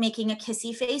 making a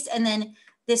kissy face. And then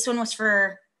this one was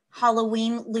for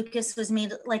Halloween. Lucas was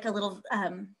made like a little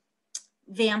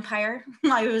vampire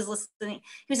while he was listening.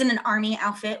 He was in an army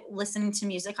outfit listening to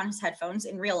music on his headphones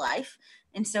in real life.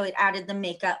 And so it added the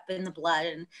makeup and the blood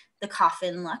and the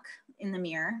coffin look in the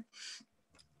mirror.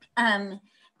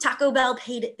 Taco Bell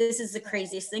paid, this is the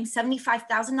craziest thing,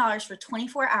 $75,000 for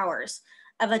 24 hours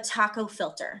of a taco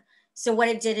filter. So what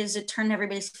it did is it turned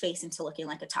everybody's face into looking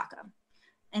like a taco.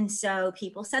 And so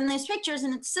people send those pictures,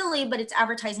 and it's silly, but it's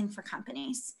advertising for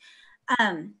companies.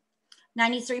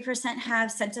 93%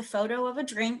 have sent a photo of a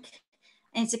drink,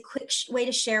 and it's a quick way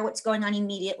to share what's going on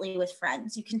immediately with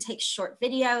friends. You can take short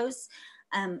videos.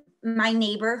 My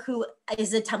neighbor, who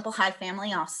is a Temple High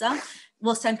family also,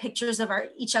 will send pictures of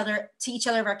each other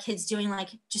of our kids doing like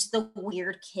just the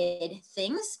weird kid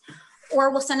things, or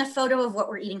we'll send a photo of what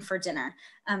we're eating for dinner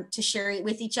to share it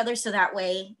with each other. So that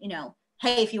way, you know,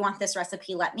 hey, if you want this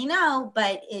recipe, let me know,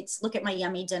 but it's look at my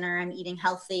yummy dinner, I'm eating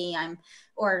healthy,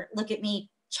 or look at me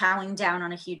chowing down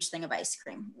on a huge thing of ice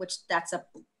cream, which that's a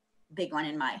big one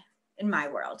in my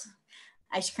world.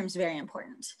 Ice cream is very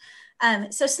important.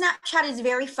 So Snapchat is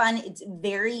very fun. It's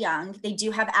very young. They do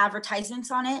have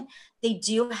advertisements on it. They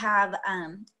do have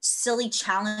silly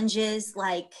challenges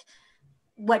like,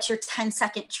 what's your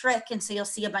 10-second trick? And so you'll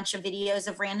see a bunch of videos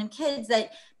of random kids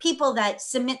people that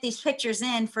submit these pictures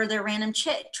in for their random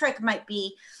trick might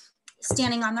be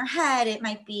standing on their head. It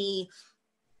might be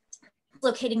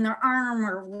locating their arm,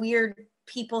 or weird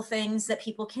people things that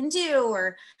people can do,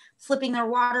 or flipping their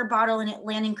water bottle and it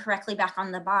landing correctly back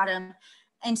on the bottom.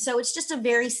 And so it's just a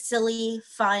very silly,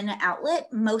 fun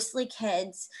outlet, mostly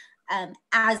kids.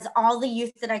 As all the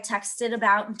youth that I texted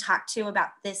about and talked to about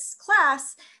this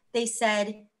class, they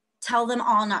said, tell them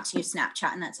all not to use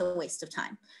Snapchat, and that's a waste of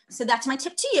time. So that's my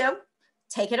tip to you.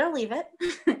 Take it or leave it.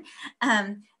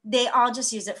 They all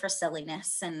just use it for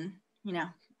silliness and, you know,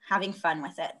 having fun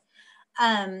with it.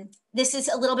 This is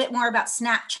a little bit more about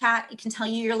Snapchat. It can tell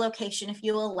you your location if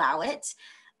you allow it,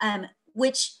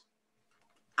 which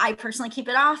I personally keep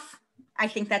it off. I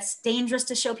think that's dangerous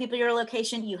to show people your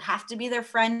location. You have to be their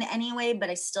friend anyway, but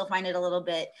I still find it a little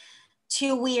bit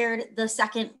too weird. The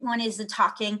second one is the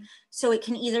talking. So it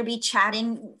can either be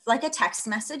chatting like a text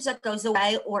message that goes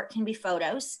away, or it can be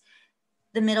photos.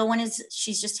 The middle one is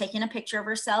she's just taking a picture of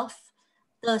herself.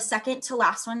 The second to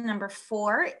last one, number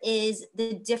 4, is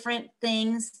the different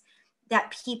things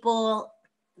that people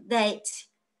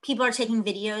are taking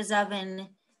videos of and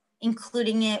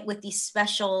including it with these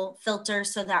special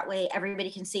filters so that way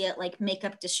everybody can see it, like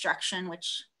makeup destruction,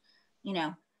 which, you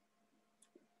know,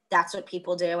 that's what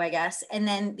people do, I guess. And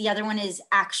then the other one is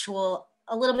actual,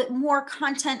 a little bit more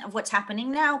content of what's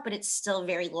happening now, but it's still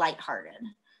very lighthearted.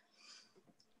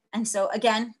 And so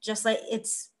again, just like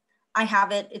I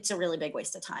have it, it's a really big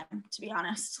waste of time, to be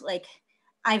honest. Like,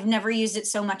 I've never used it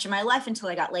so much in my life until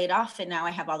I got laid off, and now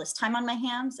I have all this time on my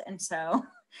hands. And so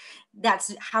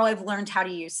that's how I've learned how to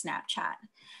use Snapchat.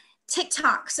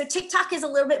 TikTok. So TikTok is a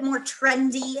little bit more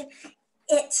trendy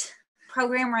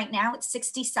program right now. It's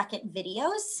 60-second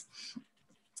videos.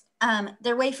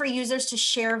 They're a way for users to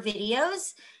share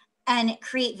videos and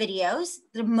create videos.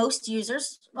 The most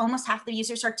users, almost half the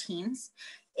users are teens.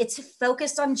 It's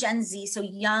focused on Gen Z, so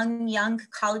young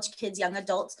college kids, young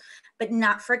adults, but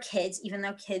not for kids, even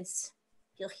though kids,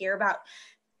 you'll hear about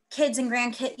kids and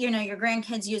grandkids, you know, your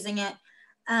grandkids using it.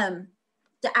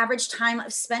 The average time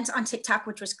spent on TikTok,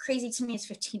 which was crazy to me, is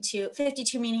 52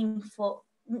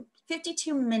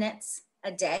 minutes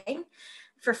a day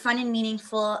for fun and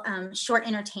meaningful short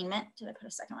entertainment. Did I put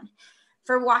a second one?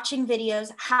 For watching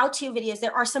videos, how-to videos.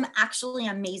 There are some actually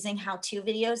amazing how-to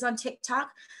videos on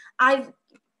TikTok. I've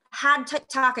had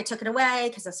TikTok, I took it away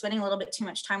because I was spending a little bit too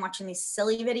much time watching these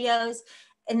silly videos.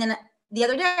 And then the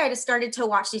other day I just started to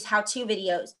watch these how-to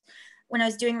videos when I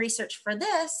was doing research for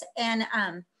this. And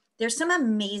there's some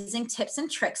amazing tips and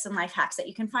tricks and life hacks that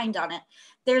you can find on it.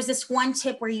 There's this one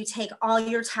tip where you take all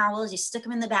your towels, you stick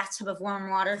them in the bathtub of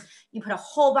warm water, you put a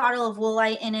whole bottle of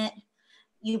Woolite in it,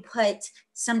 you put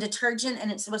some detergent,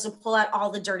 and it's supposed to pull out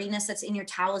all the dirtiness that's in your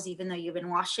towels, even though you've been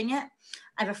washing it.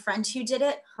 I have a friend who did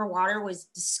it. Her water was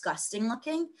disgusting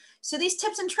looking. So these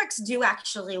tips and tricks do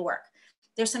actually work.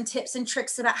 There's some tips and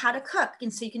tricks about how to cook.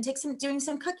 And so you can take doing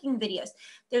some cooking videos.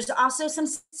 There's also some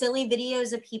silly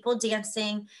videos of people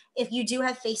dancing. If you do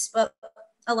have Facebook,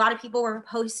 a lot of people were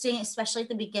posting, especially at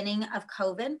the beginning of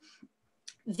COVID,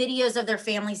 videos of their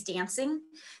families dancing.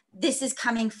 This is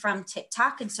coming from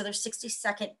TikTok. And so there's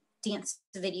 60-second dance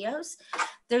videos.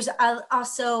 There's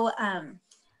also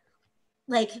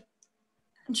like,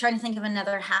 I'm trying to think of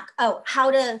another hack. Oh,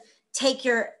 how to take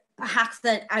a hack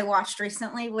that I watched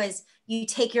recently was you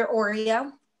take your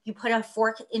Oreo, you put a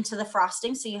fork into the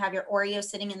frosting. So you have your Oreo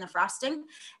sitting in the frosting,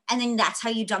 and then that's how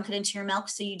you dunk it into your milk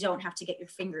so you don't have to get your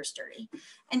fingers dirty.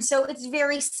 And so it's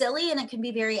very silly and it can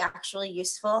be very actually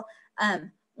useful.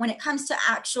 When it comes to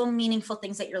actual meaningful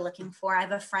things that you're looking for, I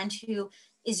have a friend who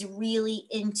is really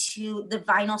into the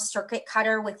vinyl circuit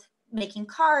cutter with making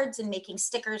cards and making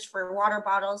stickers for water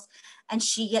bottles. And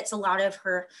she gets a lot of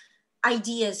her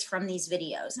ideas from these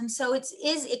videos. And so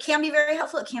it can be very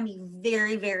helpful. It can be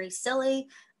very, very silly,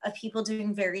 of people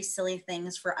doing very silly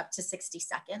things for up to 60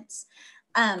 seconds.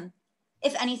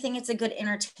 If anything, it's a good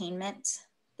entertainment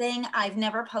thing. I've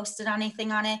never posted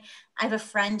anything on it. I have a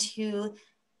friend who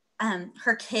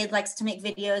her kid likes to make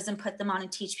videos and put them on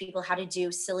and teach people how to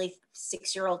do silly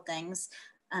 6-year-old things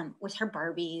with her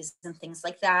Barbies and things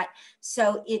like that.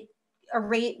 So it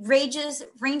ranges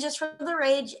from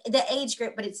the age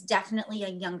group, but it's definitely a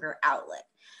younger outlet.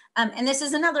 And this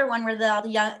is another one where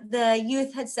the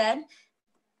youth had said,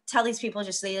 tell these people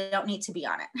just they don't need to be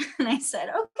on it. And I said,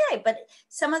 okay, but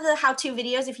some of the how-to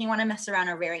videos, if you want to mess around,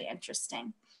 are very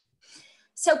interesting.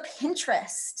 So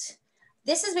Pinterest.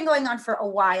 This has been going on for a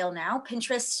while now.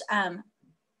 Pinterest,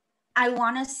 I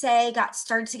want to say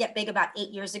started to get big about 8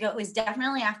 years ago. It was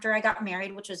definitely after I got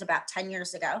married, which was about 10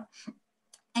 years ago.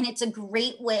 And it's a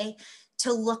great way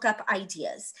to look up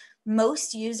ideas.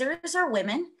 Most users are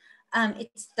women.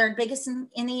 It's third biggest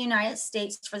in the United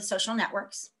States for the social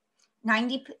networks.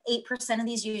 98% of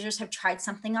these users have tried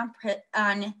something on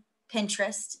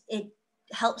Pinterest. It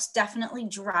helps definitely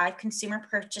drive consumer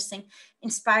purchasing,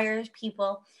 inspires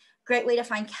people. Great way to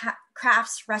find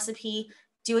crafts, recipe,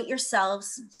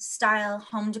 do-it-yourselves, style,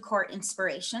 home decor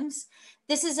inspirations.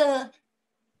 This is a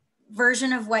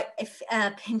version of what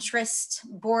a Pinterest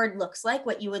board looks like,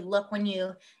 what you would look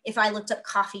if I looked up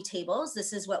coffee tables.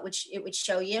 This is what it would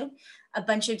show you, a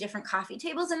bunch of different coffee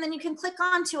tables, and then you can click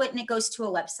onto it and it goes to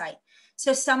a website.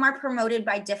 So some are promoted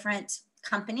by different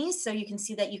companies. So you can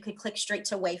see that you could click straight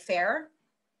to Wayfair,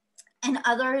 and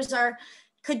others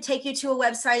could take you to a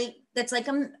website that's like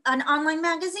an online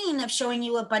magazine of showing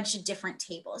you a bunch of different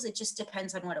tables. It just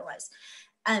depends on what it was.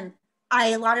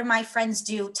 A lot of my friends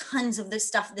do tons of this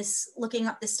stuff, looking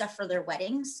up this stuff for their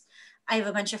weddings. I have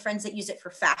a bunch of friends that use it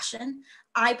for fashion.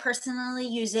 I personally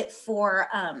use it for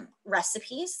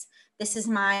recipes. This is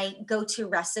my go-to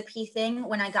recipe thing.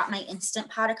 When I got my Instant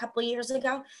Pot a couple of years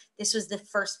ago, this was the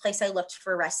first place I looked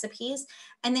for recipes.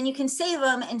 And then you can save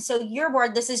them. And so your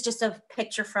board, this is just a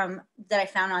picture that I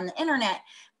found on the internet,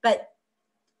 but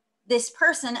this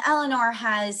person, Eleanor,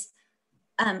 has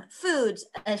a food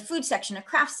section, a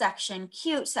craft section,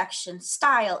 cute section,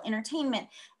 style, entertainment.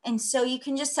 And so you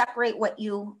can just separate what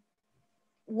you're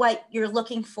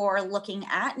looking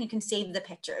at, and you can save the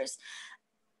pictures.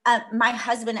 My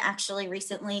husband actually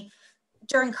recently,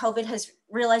 during COVID, has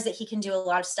realized that he can do a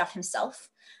lot of stuff himself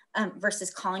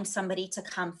versus calling somebody to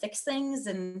come fix things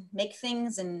and make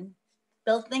things and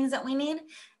build things that we need.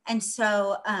 And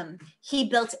so he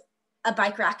built a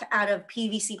bike rack out of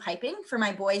PVC piping for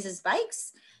my boys'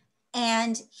 bikes.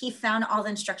 And he found all the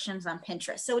instructions on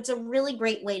Pinterest. So it's a really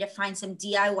great way to find some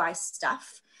DIY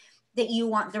stuff that you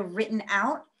want the written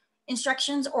out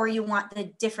instructions, or you want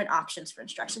the different options for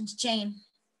instructions. Jane.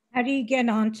 How do you get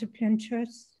onto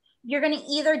Pinterest? You're going to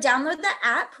either download the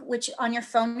app, which on your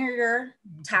phone or your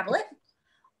tablet,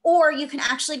 or you can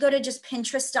actually go to just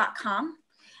pinterest.com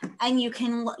and you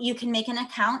can make an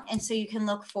account, and so you can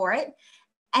look for it.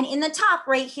 And in the top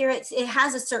right here, it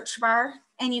has a search bar,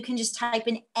 and you can just type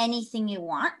in anything you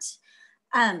want.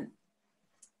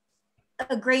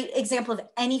 A great example of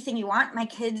anything you want.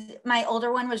 My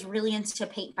older one was really into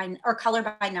paint by or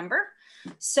color by number.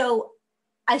 So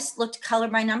I looked color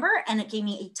by number, and it gave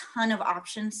me a ton of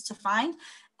options to find.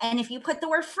 And if you put the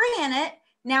word free in it,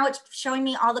 now it's showing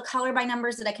me all the color by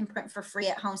numbers that I can print for free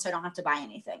at home, so I don't have to buy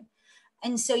anything.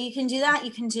 And so you can do that.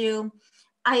 You can do,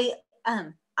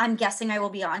 I'm guessing I will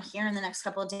be on here in the next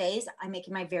couple of days. I'm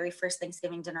making my very first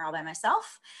Thanksgiving dinner all by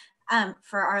myself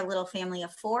for our little family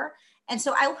of 4. And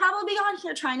so I will probably be on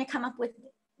here trying to come up with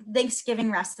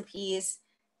Thanksgiving recipes,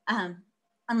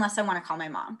 unless I want to call my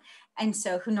mom. And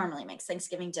so who normally makes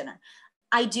Thanksgiving dinner.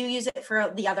 I do use it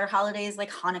for the other holidays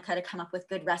like Hanukkah to come up with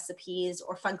good recipes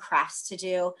or fun crafts to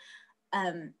do.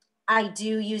 I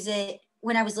do use it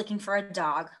when I was looking for a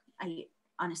dog. I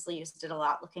honestly used it a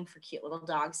lot looking for cute little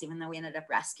dogs, even though we ended up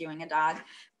rescuing a dog,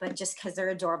 but just because they're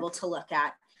adorable to look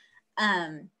at.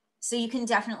 So you can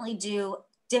definitely do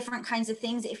different kinds of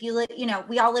things. If you live,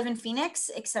 we all live in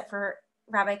Phoenix, except for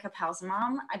Rabbi Capel's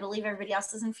mom. I believe everybody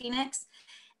else is in Phoenix.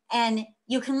 And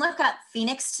you can look up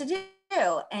Phoenix to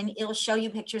do, and it'll show you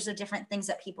pictures of different things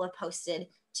that people have posted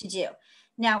to do.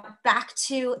 Now, back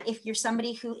to if you're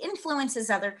somebody who influences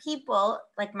other people,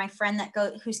 like my friend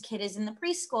whose kid is in the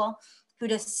preschool, who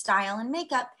does style and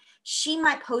makeup, she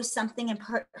might post something and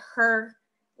put her,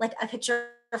 like a picture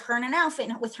of her in an outfit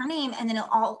with her name, and then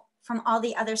from all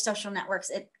the other social networks,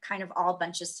 it kind of all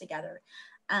bunches together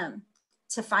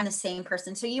to find the same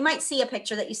person. So you might see a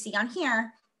picture that you see on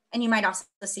here, and you might also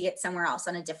see it somewhere else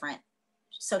on a different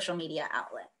social media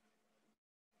outlet.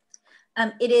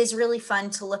 It is really fun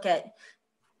to look at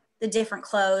the different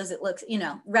clothes. It looks,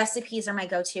 recipes are my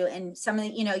go-to, and some of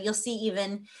the, you'll see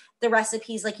even the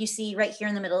recipes like you see right here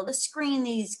in the middle of the screen,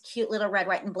 these cute little red,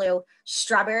 white, and blue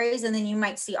strawberries. And then you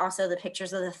might see also the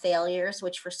pictures of the failures,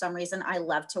 which for some reason I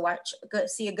love to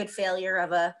see a good failure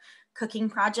of a cooking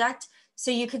project. So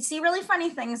you could see really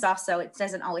funny things also. It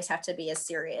doesn't always have to be as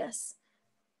serious.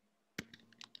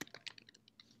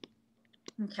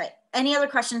 Okay, any other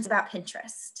questions about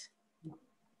Pinterest?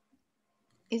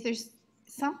 Is there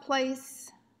some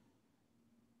place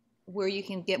where you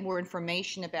can get more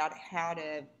information about how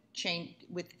to change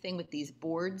with these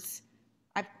boards?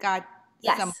 I've got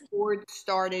some boards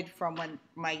started from when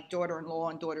my daughter-in-law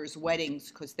and daughter's weddings,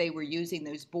 because they were using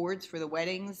those boards for the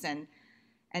weddings, and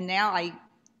now I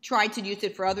tried to use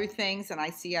it for other things, and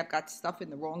I see I've got stuff in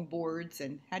the wrong boards.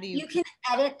 And how do you can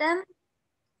edit them.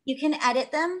 You can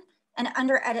edit them, and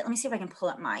under edit, let me see if I can pull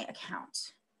up my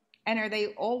account. And are they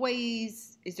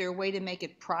always, is there a way to make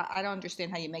it I don't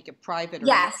understand how you make it private.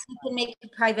 Yes, you can make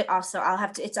it private also.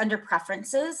 It's under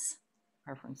preferences.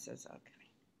 Preferences, okay.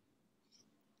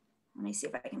 Let me see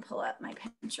if I can pull up my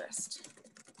Pinterest.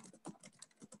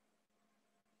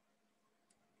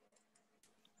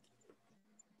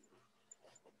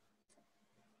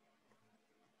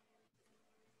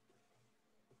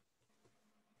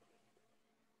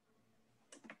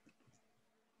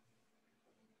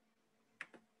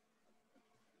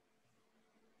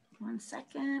 One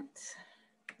second.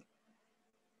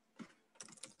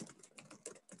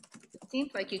 It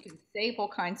seems like you can save all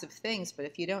kinds of things, but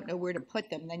if you don't know where to put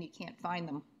them, then you can't find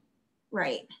them.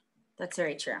 Right. That's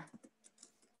very true.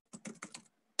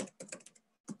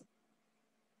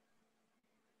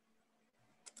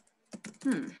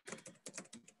 Okay.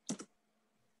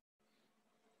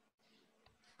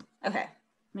 Let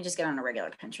me just get on a regular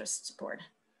Pinterest board.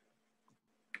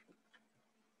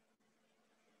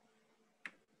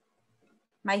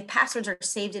 My passwords are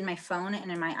saved in my phone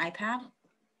and in my iPad.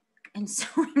 And so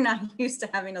I'm not used to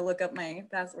having to look up my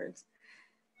passwords.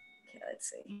 Okay, let's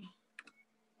see.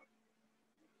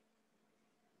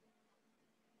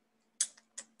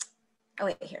 Oh,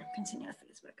 wait, here, continue with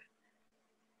Facebook.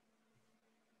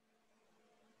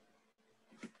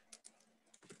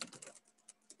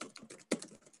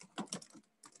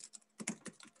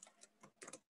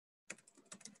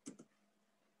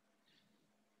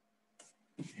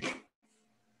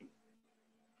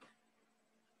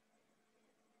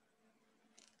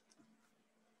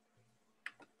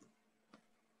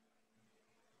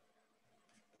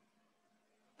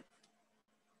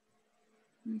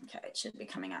 Okay, it should be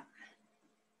coming up.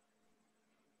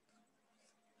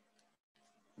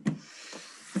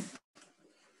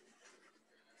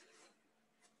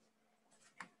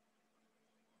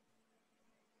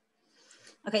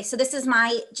 Okay, so this is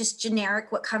my just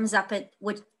generic, what comes up at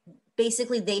what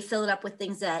basically they fill it up with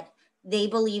things that they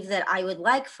believe that I would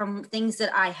like from things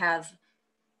that I have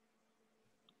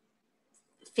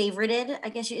favorited, I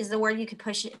guess is the word. You could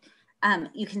push it.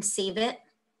 You can save it.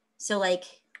 So like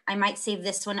I might save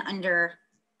this one under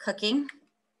cooking,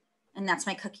 and that's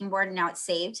my cooking board, and now it's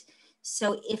saved.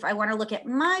 So if I want to look at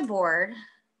my board,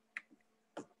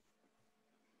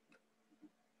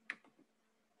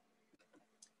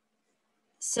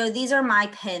 so these are my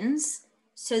pins.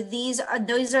 So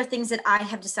those are things that I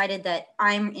have decided that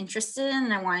I'm interested in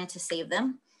and I wanted to save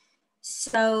them.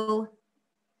 So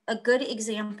a good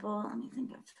example, let me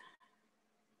think of,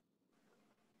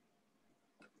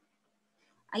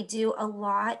 I do a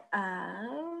lot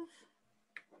of,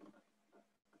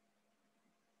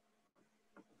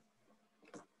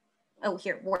 oh,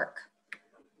 here, work.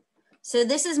 So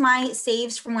this is my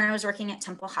saves from when I was working at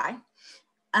Temple High.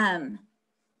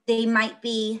 They might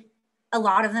be, a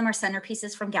lot of them are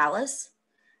centerpieces from galas.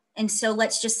 And so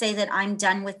let's just say that I'm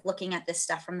done with looking at this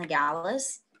stuff from the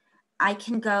galas. I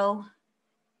can go,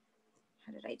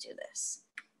 how did I do this?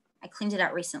 I cleaned it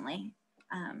out recently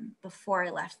before I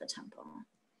left the temple.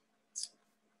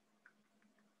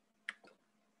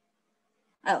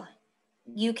 Oh,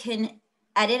 you can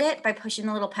edit it by pushing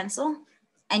the little pencil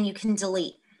and you can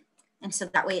delete. And so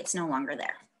that way it's no longer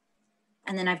there.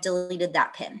 And then I've deleted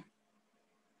that pin.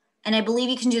 And I believe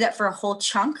you can do that for a whole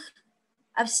chunk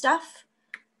of stuff.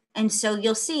 And so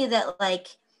you'll see that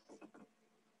like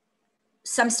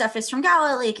some stuff is from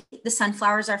Gala, like the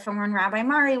sunflowers are from when Rabbi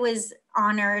Mari was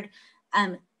honored.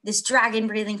 This dragon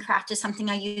breathing craft is something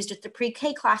I used with the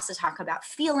pre-K class to talk about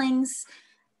feelings.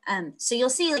 So you'll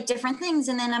see like different things.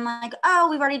 And then I'm like, oh,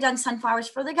 we've already done sunflowers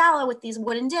for the Gala with these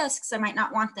wooden discs. I might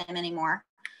not want them anymore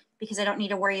because I don't need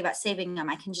to worry about saving them.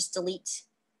 I can just delete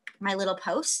my little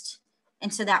post.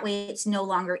 And so that way it's no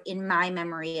longer in my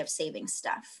memory of saving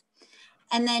stuff.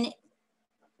 And then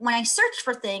when I search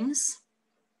for things,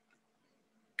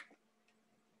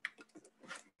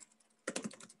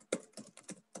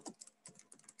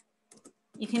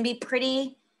 you can be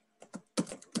pretty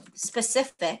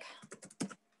specific.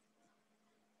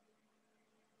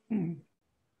 And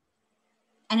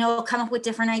it will come up with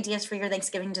different ideas for your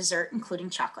Thanksgiving dessert,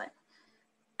 including chocolate.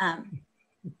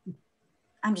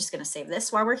 I'm just going to save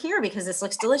this while we're here because this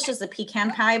looks delicious, the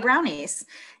pecan pie brownies.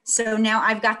 So now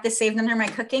I've got this saved under my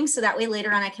cooking. So that way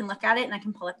later on I can look at it and I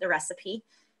can pull up the recipe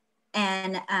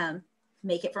and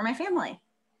make it for my family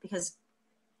because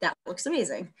that looks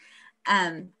amazing.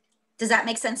 Does that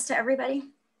make sense to everybody?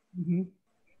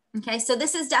 Mm-hmm. Okay, so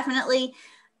this is definitely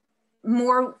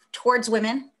more towards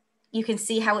women. You can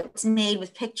see how it's made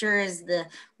with pictures, the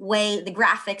way, the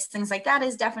graphics, things like that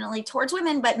is definitely towards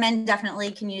women, but men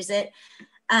definitely can use it.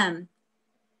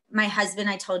 My husband,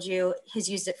 I told you, has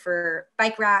used it for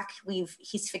bike rack.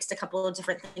 He's fixed a couple of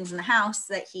different things in the house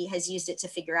that he has used it to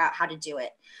figure out how to do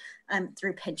it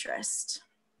through Pinterest.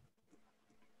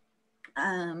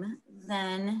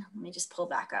 Then let me just pull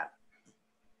back up.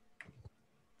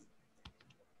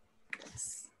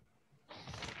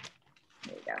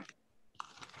 There you go.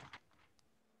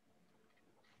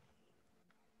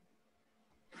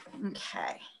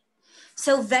 Okay,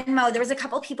 so Venmo, there was a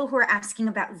couple of people who were asking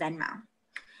about Venmo.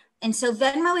 And so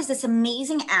Venmo is this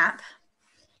amazing app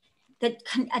that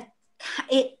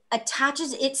it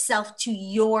attaches itself to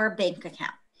your bank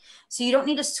account. So you don't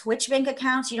need to switch bank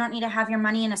accounts. You don't need to have your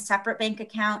money in a separate bank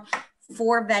account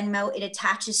for Venmo. It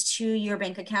attaches to your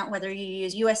bank account, whether you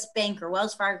use US Bank or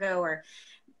Wells Fargo or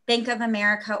Bank of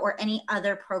America or any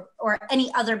other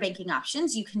banking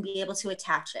options, you can be able to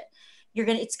attach it.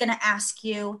 It's gonna ask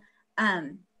you,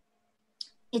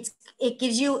 it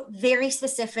gives you very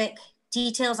specific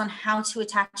details on how to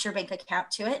attach your bank account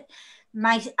to it.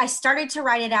 I started to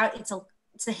write it out.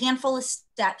 It's a handful of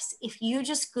steps. If you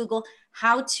just Google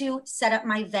how to set up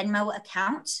my Venmo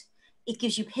account, it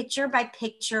gives you picture by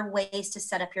picture ways to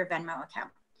set up your Venmo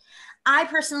account. I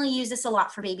personally use this a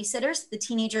lot for babysitters. The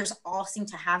teenagers all seem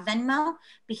to have Venmo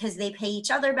because they pay each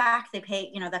other back. They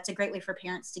pay, that's a great way for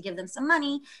parents to give them some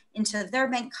money into their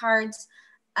bank cards.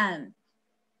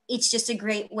 It's just a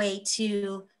great way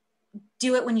to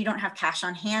do it when you don't have cash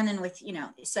on hand and with,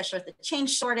 especially with the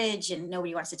change shortage and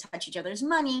nobody wants to touch each other's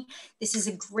money. This is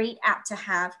a great app to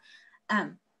have.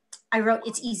 I wrote,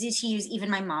 it's easy to use.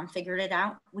 Even my mom figured it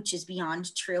out, which is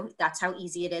beyond true. That's how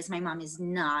easy it is. My mom is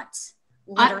not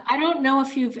I don't know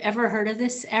if you've ever heard of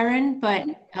this, Erin, but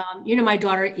you know my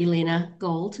daughter, Elena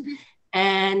Gold,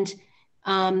 and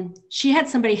she had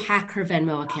somebody hack her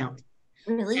Venmo account.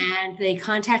 Really? And they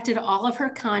contacted all of her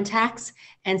contacts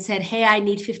and said, hey, I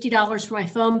need $50 for my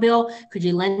phone bill. Could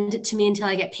you lend it to me until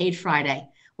I get paid Friday?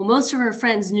 Well, most of her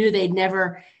friends knew they'd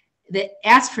never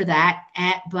asked for that,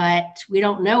 but we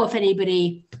don't know if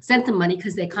anybody sent them money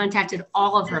because they contacted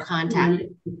all of her contacts.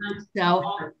 So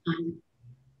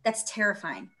that's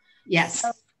terrifying. Yes.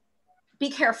 So be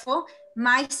careful.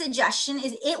 My suggestion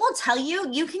is it will tell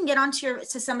you, you can get onto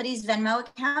somebody's Venmo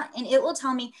account and it will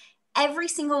tell me every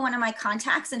single one of my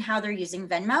contacts and how they're using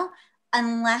Venmo,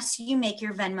 unless you make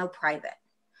your Venmo private.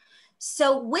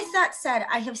 So with that said,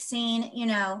 I have seen, you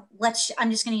know,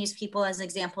 I'm just going to use people as an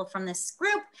example from this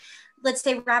group. Let's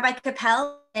say Rabbi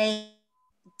Capel a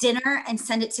dinner and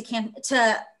send it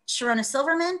to Sharona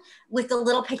Silverman with a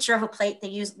little picture of a plate.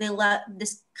 They love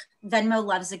this. Venmo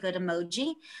loves a good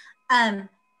emoji. I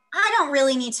don't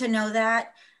really need to know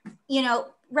that. You know,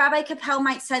 Rabbi Capel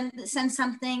might send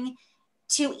something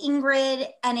to Ingrid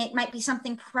and it might be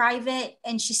something private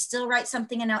and she still writes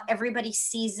something and now everybody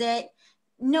sees it.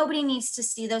 Nobody needs to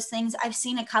see those things. I've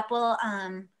seen a couple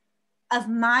of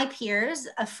my peers,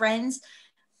 of friends,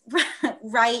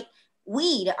 write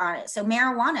weed on it, so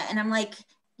marijuana. And I'm like,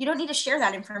 you don't need to share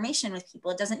that information with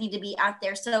people. It doesn't need to be out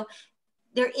there. So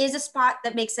there is a spot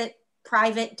that makes it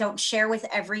private. Don't share with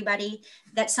everybody.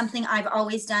 That's something I've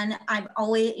always done. I've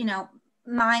always, you know,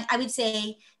 I would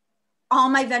say all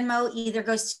my Venmo either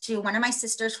goes to one of my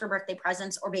sisters for birthday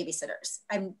presents or babysitters.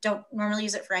 I don't normally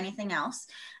use it for anything else.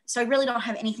 So I really don't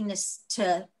have anything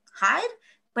to hide,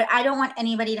 but I don't want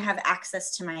anybody to have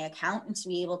access to my account and to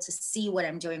be able to see what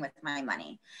I'm doing with my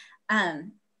money,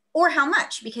 or how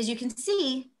much, because you can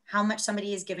see how much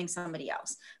somebody is giving somebody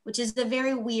else, which is a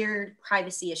very weird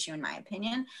privacy issue in my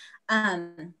opinion.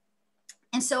 And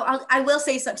so I will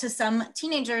say to some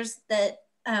teenagers that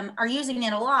are using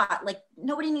it a lot, like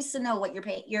nobody needs to know what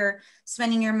you're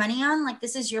spending your money on. Like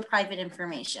this is your private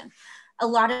information. A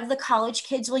lot of the college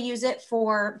kids will use it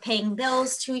for paying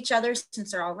bills to each other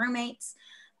since they're all roommates.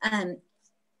 I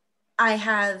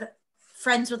have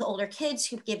friends with older kids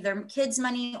who give their kids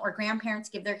money, or grandparents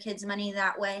give their kids money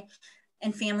that way,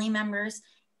 and family members.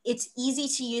 It's easy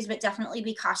to use, but definitely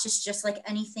be cautious. Just like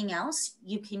anything else,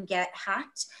 you can get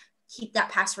hacked. Keep that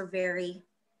password very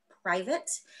private.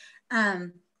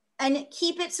 And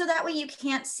keep it so that way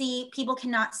people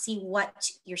cannot see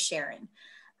what you're sharing.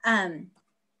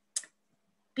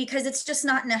 Because it's just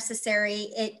not necessary.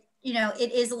 It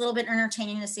is a little bit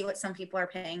entertaining to see what some people are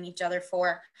paying each other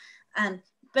for.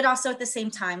 But also at the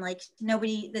same time, like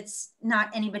that's not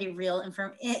anybody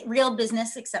real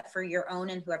business except for your own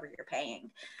and whoever you're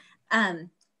paying.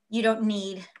 You don't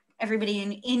need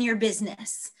everybody in your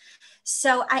business.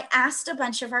 So I asked a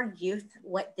bunch of our youth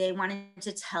what they wanted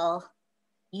to tell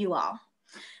you all.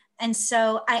 And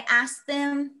so I asked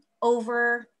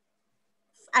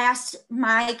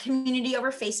my community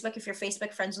over Facebook. If you're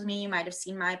Facebook friends with me, you might've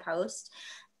seen my post.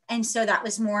 And so that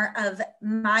was more of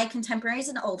my contemporaries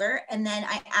and older. And then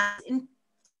I asked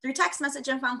through text message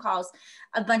and phone calls,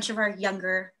 a bunch of our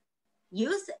younger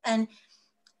youth, and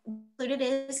included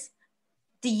is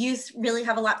the youth really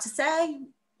have a lot to say.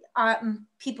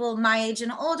 People my age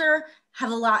and older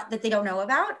have a lot that they don't know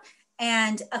about,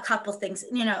 and a couple things,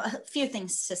 a few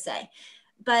things to say.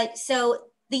 But so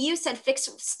the youth said,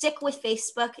 stick with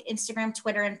Facebook, Instagram,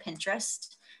 Twitter, and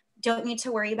Pinterest. Don't need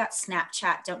to worry about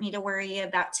Snapchat. Don't need to worry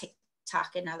about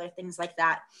TikTok and other things like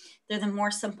that. They're the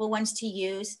more simple ones to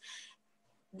use.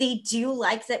 They do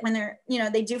like that when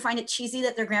they do find it cheesy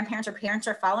that their grandparents or parents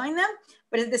are following them.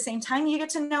 But at the same time, you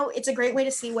get to know it's a great way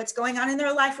to see what's going on in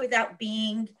their life without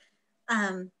being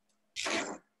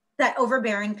that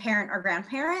overbearing parent or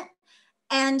grandparent.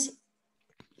 And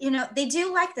they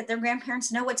do like that their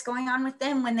grandparents know what's going on with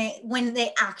them when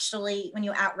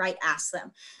you outright ask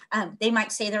them. They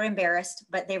might say they're embarrassed,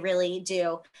 but they really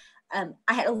do. I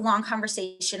had a long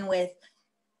conversation with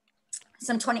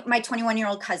my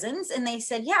 21-year-old cousins, and they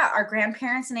said, yeah, our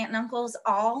grandparents and aunt and uncles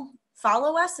all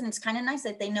follow us, and it's kind of nice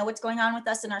that they know what's going on with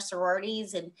us in our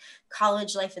sororities and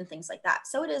college life and things like that.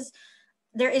 So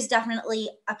there is definitely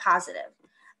a positive.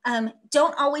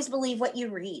 Don't always believe what you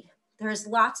read. There's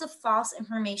lots of false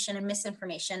information and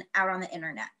misinformation out on the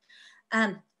internet.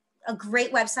 A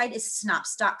great website is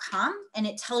snops.com, and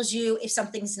it tells you if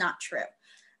something's not true.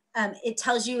 It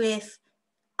tells you if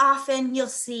often you'll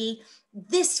see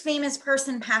this famous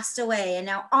person passed away, and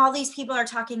now all these people are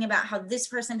talking about how this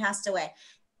person passed away,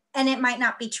 and it might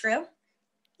not be true.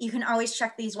 You can always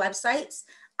check these websites.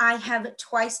 I have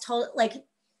twice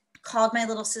called my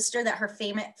little sister that her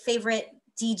favorite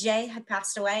DJ had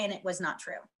passed away, and it was not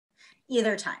true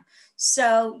either time.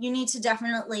 So you need to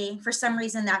definitely, for some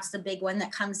reason, that's the big one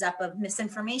that comes up of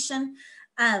misinformation.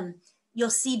 You'll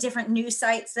see different news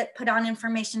sites that put on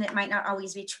information that might not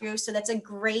always be true. So that's a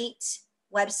great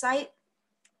website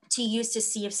to use to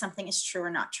see if something is true or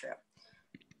not true.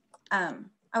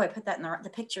 Oh, I put that in the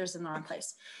pictures in the wrong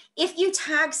place. If you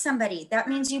tag somebody, that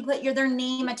means you put their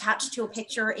name attached to a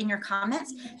picture in your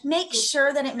comments. Make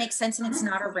sure that it makes sense and it's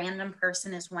not a random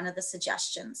person is one of the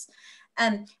suggestions.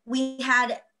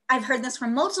 I've heard this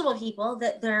from multiple people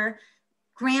that their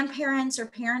grandparents or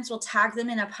parents will tag them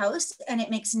in a post and it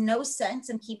makes no sense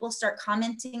and people start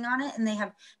commenting on it and they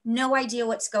have no idea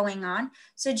what's going on.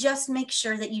 So just make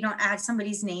sure that you don't add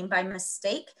somebody's name by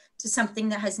mistake to something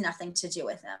that has nothing to do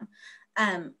with them.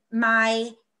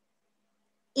 My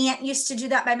aunt used to do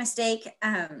that by mistake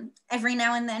every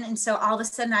now and then. And so all of a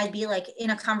sudden I'd be like in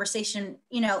a conversation,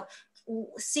 you know,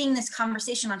 seeing this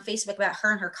conversation on Facebook about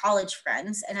her and her college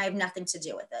friends, and I have nothing to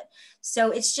do with it.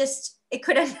 So it's just, it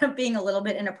could end up being a little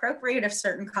bit inappropriate if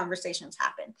certain conversations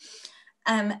happen.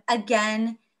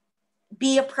 Again,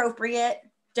 be appropriate.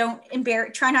 Don't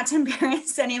try not to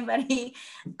embarrass anybody.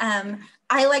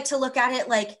 I like to look at it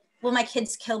like, will my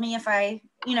kids kill me if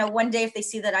one day if they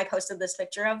see that I posted this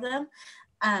picture of them?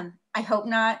 I hope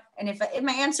not. And if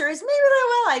my answer is maybe they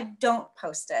will, I don't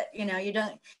post it. You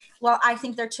don't. Well, I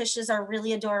think their tushes are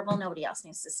really adorable. Nobody else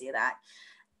needs to see that.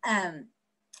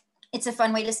 It's a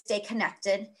fun way to stay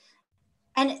connected.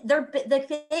 And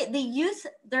the youth,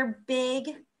 their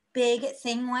big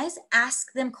thing was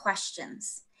ask them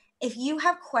questions. If you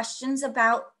have questions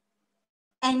about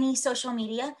any social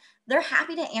media, they're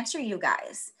happy to answer you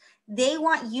guys. They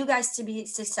want you guys to be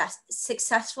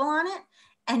successful on it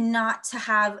and not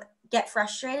to get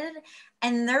frustrated.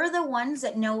 And they're the ones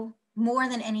that know more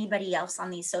than anybody else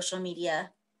on these social media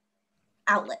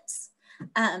outlets.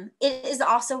 It is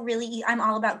also really, I'm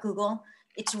all about Google.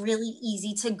 It's really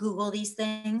easy to Google these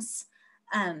things.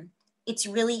 It's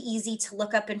really easy to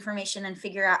look up information and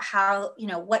figure out how,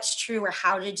 what's true or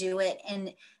how to do it.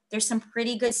 And there's some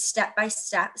pretty good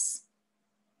step-by-steps.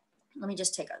 Let me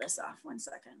just take this off 1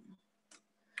 second.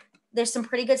 There's some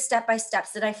pretty good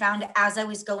step-by-steps that I found as I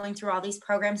was going through all these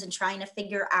programs and trying to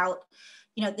figure out,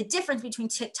 the difference between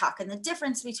TikTok and the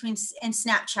difference between and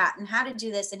Snapchat and how to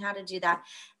do this and how to do that.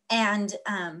 And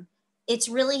it's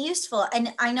really useful.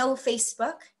 And I know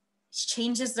Facebook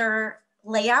changes their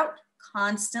layout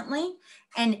constantly.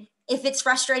 And if it's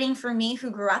frustrating for me who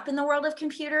grew up in the world of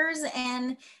computers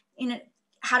and,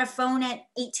 had a phone at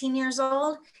 18 years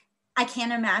old, I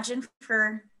can't imagine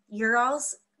for your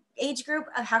all's age group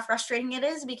of how frustrating it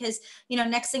is because,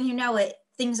 next thing you know,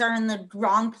 things are in the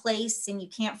wrong place and you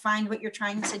can't find what you're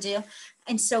trying to do.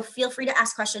 And so feel free to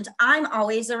ask questions. I'm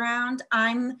always around.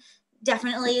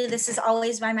 This is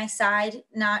always by my side,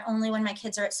 not only when my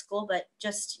kids are at school, but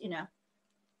just,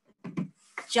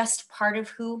 just part of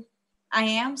who I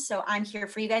am. So I'm here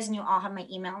for you guys and you all have my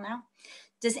email now.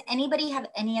 Does anybody have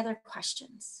any other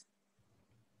questions?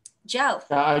 Joe?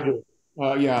 I do.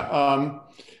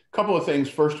 Couple of things.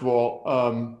 First of all,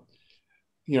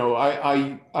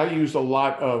 I use a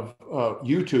lot of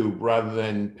YouTube rather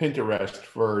than Pinterest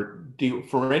for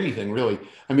anything really.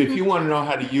 I mean, if you want to know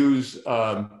how to use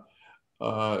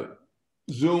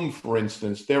Zoom, for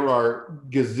instance, there are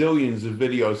gazillions of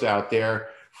videos out there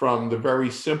from the very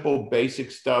simple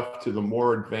basic stuff to the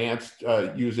more advanced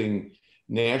using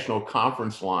national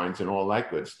conference lines and all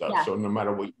that good stuff. Yeah. So no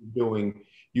matter what you're doing,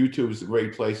 YouTube is a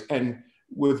great place. And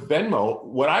with Venmo,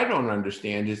 what I don't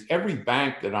understand is every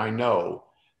bank that I know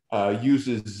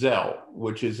uses Zelle,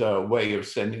 which is a way of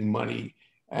sending money.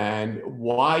 And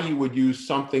why you would use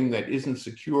something that isn't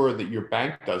secure that your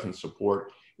bank doesn't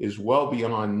support is well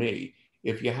beyond me.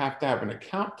 If you have to have an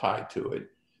account tied to it,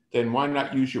 then why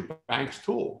not use your bank's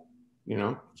tool?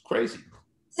 It's crazy.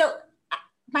 So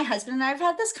my husband and I have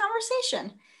had this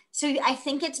conversation. So I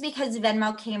think it's because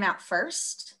Venmo came out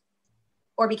first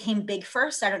or became big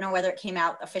first. I don't know whether it came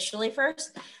out officially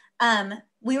first.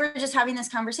 We were just having this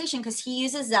conversation because he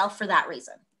uses Zelle for that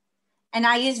reason. And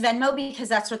I use Venmo because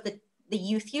that's what the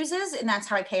youth uses. And that's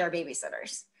how I pay our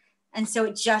babysitters. And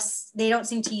so they don't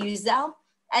seem to use Zelle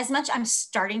as much. I'm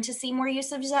starting to see more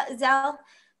use of Zelle.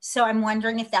 So I'm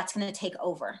wondering if that's going to take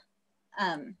over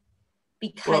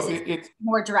because it's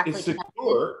more directly it's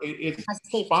secure. It's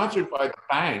sponsored by the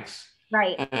banks.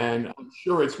 Right. And I'm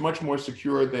sure it's much more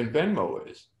secure than Venmo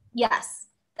is. Yes,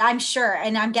 I'm sure.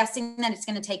 And I'm guessing that it's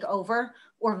going to take over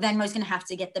or Venmo is going to have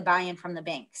to get the buy-in from the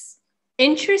banks.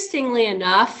 Interestingly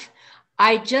enough,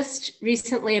 I just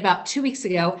recently, about 2 weeks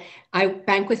ago, I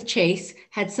bank with Chase,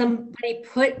 had somebody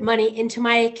put money into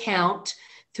my account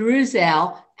through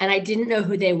Zelle, and I didn't know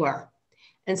who they were.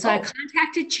 And so I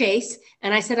contacted Chase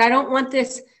and I said, I don't want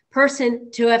this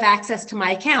person to have access to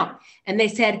my account. And they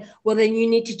said, well, then you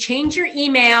need to change your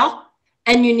email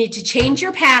and you need to change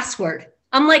your password.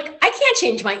 I'm like, I can't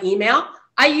change my email.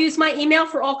 I use my email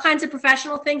for all kinds of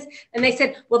professional things. And they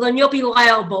said, well, then you'll be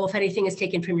liable if anything is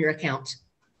taken from your account.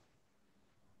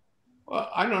 Well,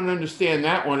 I don't understand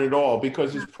that one at all,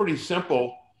 because it's pretty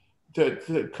simple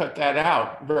to cut that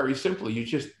out very simply. You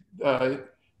just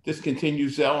discontinue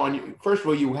Zelle on you. First of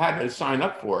all, you had to sign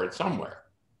up for it somewhere.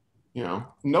 You know,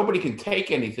 nobody can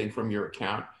take anything from your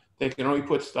account. They can only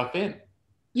put stuff in.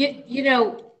 You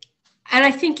know, and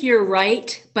I think you're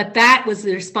right, but that was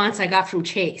the response I got from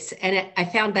Chase, and I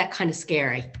found that kind of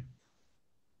scary.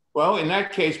 Well, in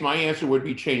that case, my answer would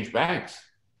be change banks.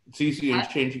 It's easier than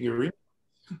changing your email.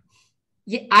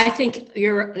 Yeah, I think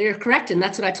you're correct, and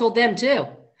that's what I told them too.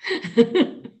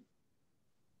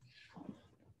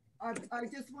 I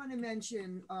just want to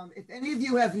mention, if any of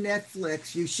you have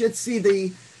Netflix, you should see the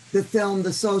film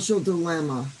The Social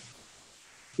Dilemma,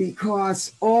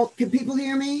 because can people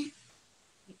hear me?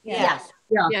 Yes.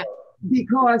 Yeah.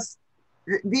 Because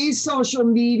these social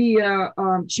media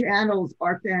channels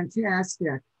are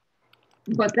fantastic,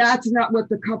 but that's not what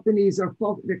the companies are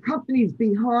focused. The companies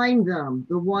behind them,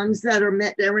 the ones that are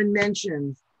Erin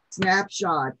mentioned,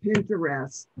 Snapshot,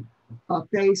 Pinterest,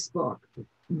 Facebook,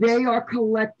 they are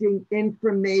collecting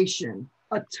information,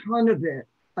 a ton of it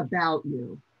about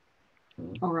you.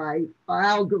 All right,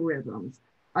 algorithms.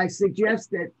 I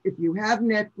suggest that if you have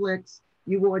Netflix,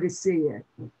 you ought to see it.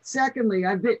 Secondly,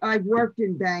 I've worked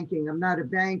in banking. I'm not a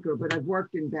banker, but I've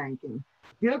worked in banking.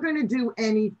 If you're going to do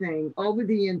anything over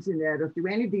the internet or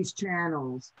through any of these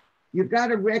channels, you've got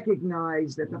to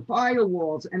recognize that the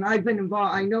firewalls, and I've been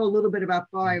involved, I know a little bit about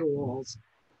firewalls.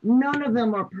 None of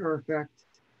them are perfect.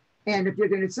 And if you're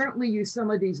going to certainly use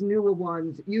some of these newer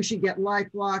ones, you should get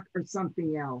LifeLock or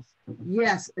something else.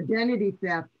 Yes, identity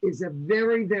theft is a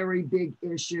very, very big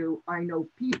issue. I know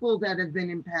people that have been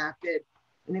impacted.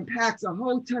 It impacts a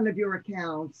whole ton of your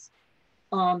accounts.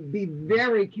 Be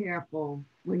very careful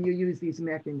when you use these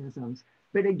mechanisms.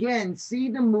 But again, see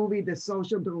the movie, The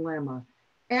Social Dilemma.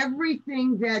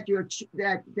 Everything that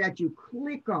you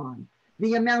click on,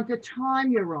 the amount of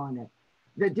time you're on it,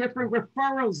 the different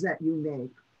referrals that you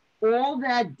make, all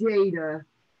that data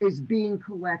is being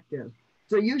collected.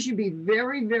 So you should be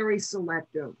very, very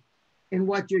selective in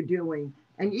what you're doing.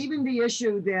 And even the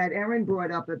issue that Erin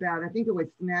brought up about, I think it was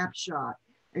Snapshot,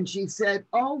 and she said,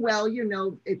 oh, well, you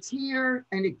know, it's here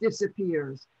and it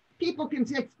disappears. People can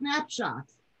take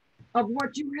snapshots of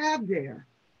what you have there.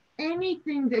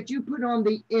 Anything that you put on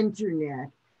the internet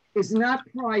is not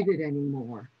private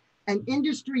anymore. And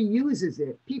industry uses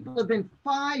it. People have been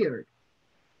fired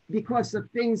because of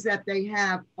things that they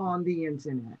have on the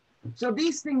internet. So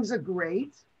these things are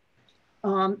great.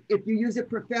 If you use it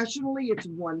professionally, it's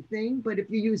one thing, but if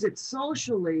you use it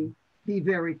socially, be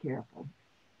very careful.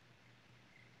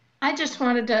 I just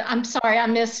wanted to, I'm sorry, I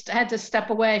had to step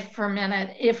away for a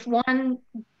minute. If one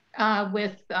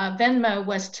with Venmo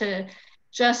was to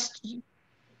just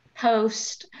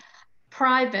post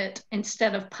private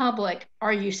instead of public,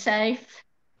 are you safe?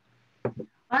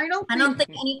 I don't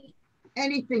think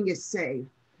anything is safe.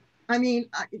 I mean,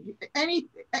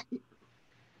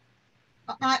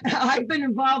 I've been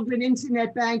involved in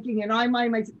internet banking, and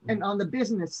and on the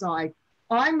business side,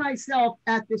 I myself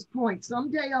at this point,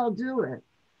 someday I'll do it,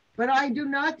 but I do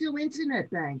not do internet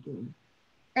banking.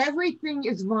 Everything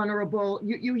is vulnerable.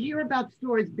 You hear about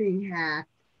stores being hacked.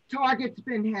 Target's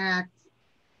been hacked.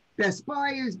 Best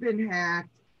Buy has been hacked.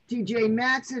 TJ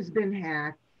Maxx has been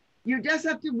hacked. You just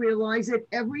have to realize that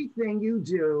everything you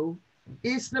do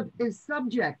is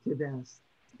subject to this.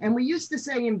 And we used to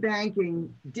say in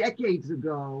banking decades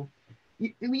ago,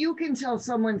 you can tell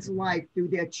someone's life through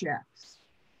their checks.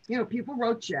 You know, people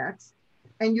wrote checks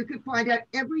and you could find out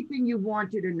everything you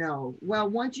wanted to know. Well,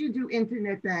 once you do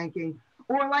internet banking,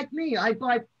 or like me, I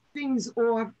buy things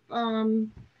off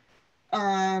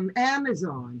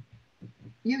Amazon.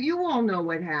 You all know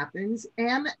what happens.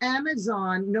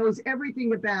 Amazon knows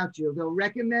everything about you. They'll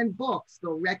recommend books.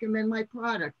 They'll recommend my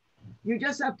product. You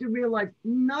just have to realize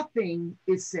nothing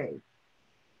is safe.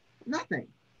 Nothing.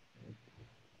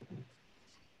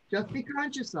 Just be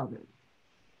conscious of it.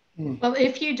 Well,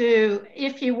 if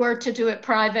you were to do it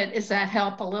private, does that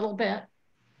help a little bit?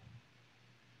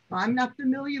 I'm not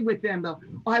familiar with them though.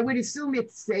 I would assume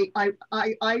it's safe. I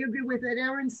agree with what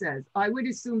Erin says. I would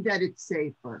assume that it's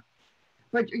safer.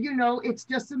 But you know, it's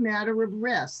just a matter of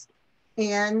risk.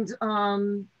 And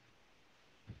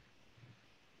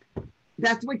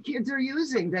that's what kids are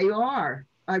using. They are.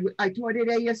 I taught at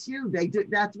ASU. They do,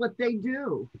 that's what they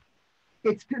do.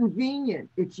 It's convenient.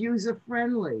 It's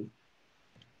user-friendly.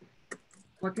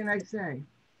 What can I say?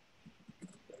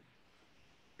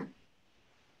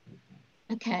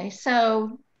 Okay,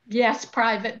 so yes,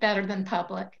 private better than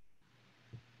public.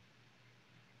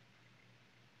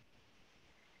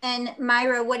 And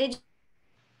Myra, what did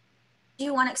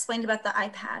you want explained about the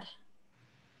iPad?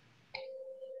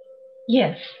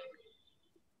 Yes.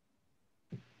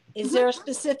 Is there a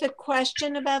specific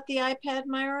question about the iPad,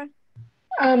 Myra?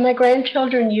 My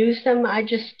grandchildren use them. I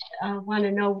just want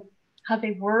to know how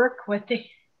they work, what's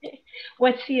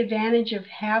the advantage of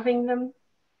having them?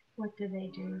 What do they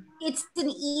do? It's an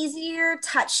easier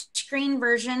touchscreen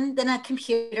version than a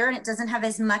computer, and it doesn't have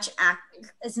as much,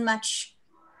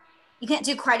 you can't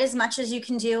do quite as much as you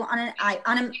can do on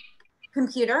a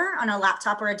computer, on a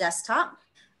laptop or a desktop,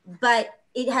 but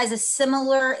it has a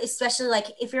similar, especially like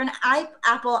if you're an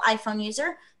Apple iPhone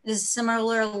user, there's a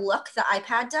similar look the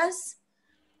iPad does.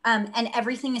 And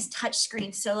everything is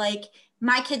touchscreen. So like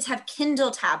my kids have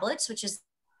Kindle tablets, which is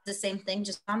the same thing,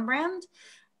 just on brand.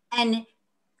 And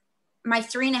my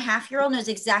 3.5-year-old knows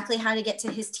exactly how to get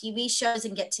to his TV shows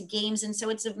and get to games. And so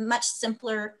it's a much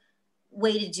simpler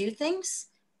way to do things.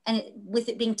 And with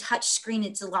it being touchscreen,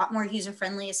 it's a lot more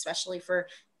user-friendly, especially for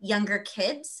younger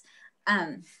kids.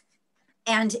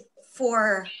 And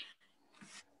for,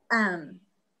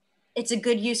 it's a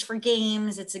good use for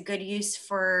games. It's a good use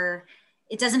for,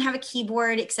 it doesn't have a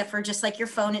keyboard except for just like your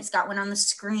phone, it's got one on the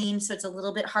screen. So it's a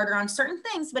little bit harder on certain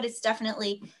things, but it's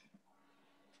definitely.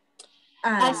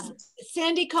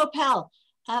 Sandy Coppell,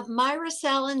 Myra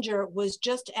Salinger was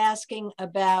just asking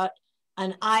about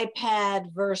an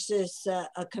iPad versus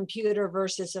a computer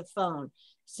versus a phone.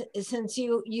 Since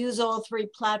you use all three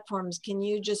platforms, can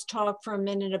you just talk for a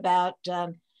minute about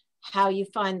how you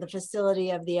find the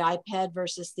facility of the iPad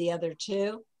versus the other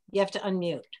two? You have to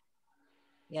unmute.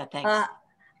 Yeah, thanks.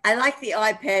 I like the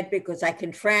iPad because I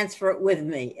can transfer it with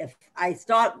me. If I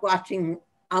start watching,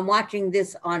 I'm watching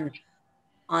this on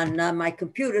my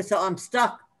computer, so I'm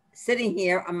stuck sitting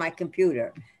here on my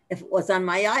computer. If it was on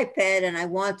my iPad and I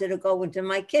wanted to go into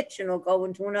my kitchen or go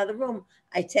into another room,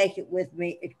 I take it with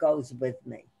me, it goes with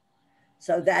me.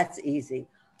 So that's easy.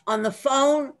 On the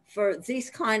phone, for these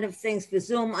kind of things, for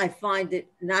Zoom, I find it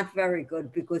not very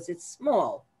good because it's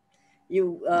small.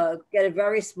 You get a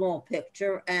very small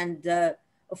picture, and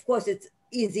of course, it's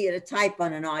easier to type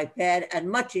on an iPad and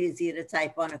much easier to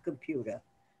type on a computer.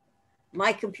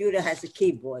 My computer has a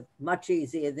keyboard, much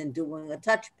easier than doing a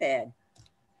touchpad.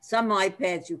 Some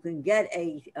iPads you can get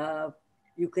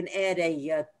you can add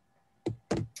a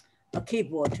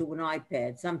keyboard to an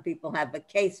iPad. Some people have a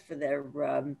case for their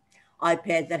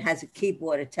iPad that has a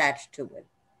keyboard attached to it.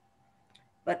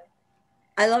 But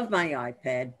I love my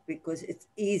iPad because it's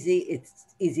easy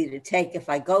to take. If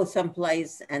I go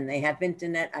someplace and they have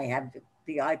internet, I have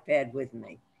the iPad with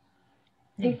me.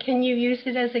 And can you use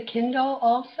it as a Kindle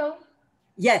also?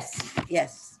 Yes,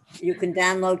 yes. You can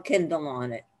download Kindle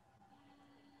on it.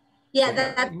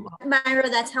 Yeah, Myra,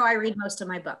 that's how I read most of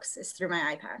my books, is through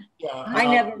my iPad. Yeah,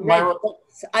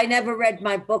 I never read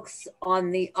my books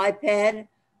on the iPad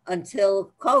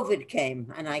until COVID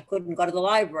came and I couldn't go to the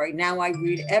library. Now I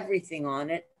read everything on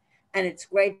it, and it's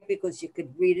great because you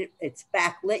could read it. It's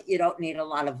backlit. You don't need a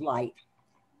lot of light.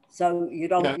 So you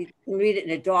can read it in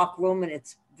a dark room, and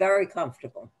it's very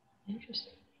comfortable.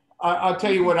 Interesting. I'll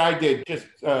tell you what I did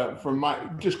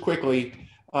just quickly.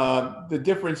 The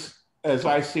difference, as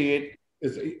I see it,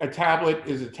 is a tablet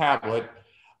is a tablet.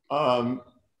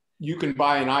 You can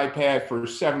buy an iPad for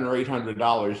 $700 or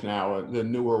 $800 now, the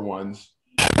newer ones.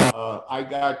 I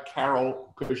got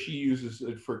Carol, because she uses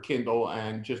it for Kindle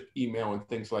and just email and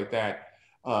things like that.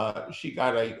 She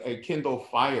got a Kindle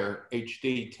Fire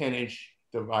HD 10-inch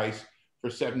device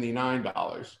for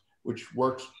 $79, which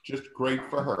works just great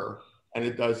for her. And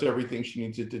it does everything she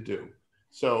needs it to do.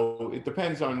 So it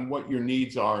depends on what your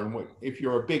needs are, and if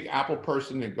you're a big Apple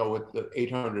person, then go with the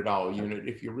 $800 unit.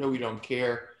 If you really don't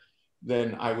care,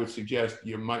 then I would suggest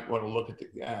you might want to look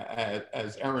at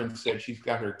as Erin said, she's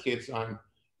got her kids on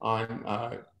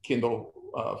Kindle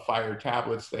Fire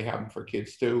tablets. They have them for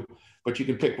kids too, but you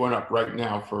can pick one up right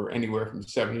now for anywhere from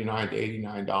 $79 to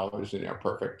 $89, and they're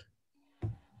perfect.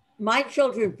 My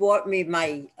children bought me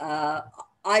my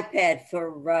iPad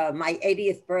for my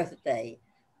 80th birthday.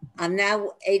 I'm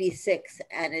now 86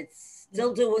 and it's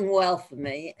still doing well for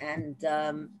me. And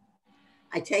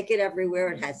I take it everywhere.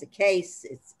 It has a case.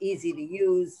 It's easy to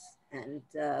use. And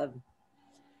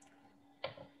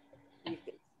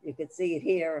you can see it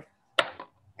here.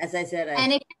 As I said,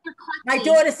 my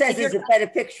daughter says there's a better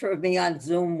picture of me on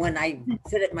Zoom when I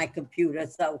sit at my computer.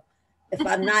 So If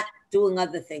I'm not doing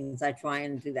other things, I try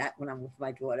and do that when I'm with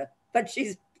my daughter. But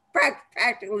she's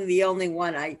practically the only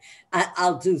one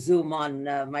I'll do Zoom on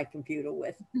my computer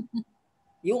with.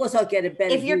 You also get a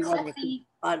better view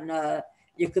on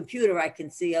your computer. I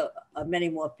can see many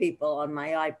more people. On my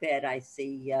iPad, I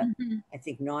see, I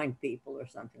think 9 people or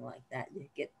something like that. You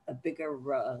get a bigger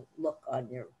look on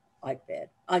your iPad,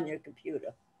 on your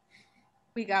computer.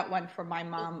 We got one for my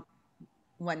mom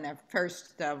when my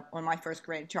first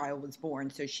grandchild was born,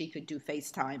 so she could do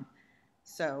FaceTime.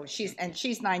 So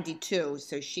she's 92,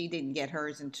 so she didn't get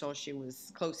hers until she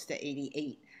was close to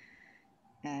 88.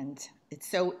 And it's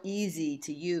so easy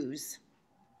to use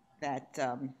that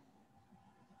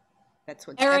that's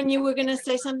what. Erin, you were going to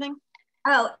say something?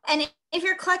 Oh, and if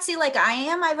you're klutzy like I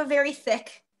am, I have a very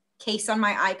thick case on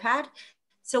my iPad.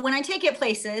 So when I take it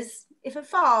places, if it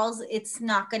falls, it's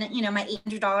not going to, my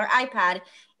 $800 iPad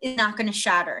is not going to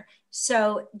shatter.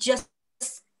 So just,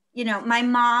 my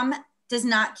mom does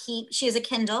not she has a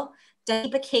Kindle, doesn't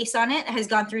keep a case on it, has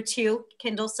gone through 2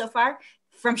 Kindles so far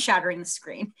from shattering the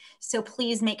screen. So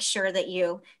please make sure that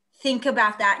you think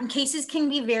about that. And cases can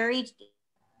be very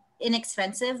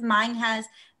inexpensive. Mine's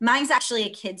actually a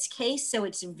kid's case, so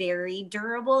it's very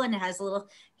durable and it has a little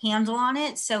handle on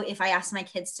it. So if I ask my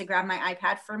kids to grab my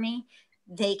iPad for me,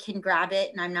 they can grab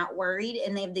it and I'm not worried.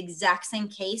 And they have the exact same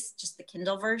case, just the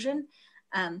Kindle version.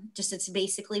 It's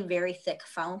basically very thick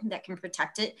foam that can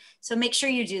protect it. So make sure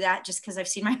you do that, just because I've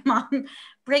seen my mom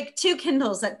break 2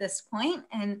 Kindles at this point.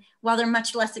 And while they're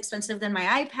much less expensive than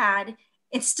my iPad,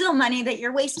 it's still money that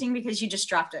you're wasting because you just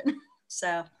dropped it.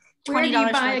 So $20 Where do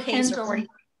you buy for a case Kindle? or $40.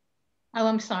 Oh,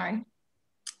 I'm sorry.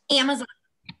 Amazon.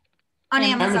 On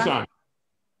Amazon.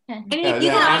 And if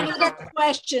you have any other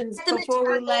questions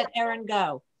before we let Erin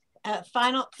go,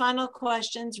 final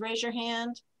questions, raise your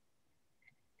hand.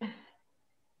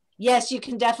 Yes, you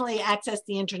can definitely access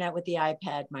the internet with the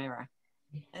iPad, Myra.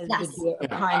 Yes.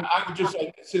 I would just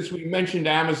like, since we mentioned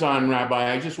Amazon,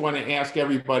 Rabbi, I just want to ask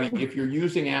everybody, if you're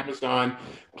using Amazon,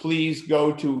 please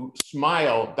go to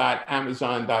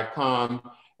smile.amazon.com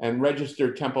and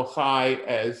register Temple Chai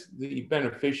as the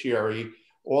beneficiary.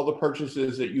 All the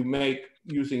purchases that you make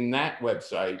using that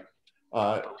website,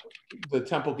 the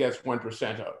Temple gets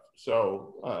 1% of.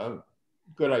 So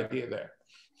good idea there.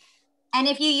 And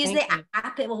if you use the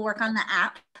app, it will work on the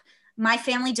app. My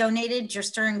family donated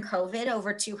just during COVID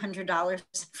over $200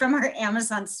 from our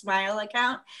Amazon Smile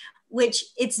account, which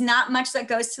it's not much that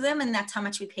goes to them. And that's how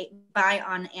much we buy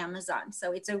on Amazon.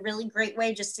 So it's a really great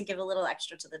way just to give a little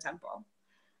extra to the temple.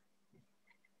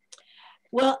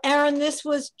 Well, Erin, this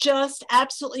was just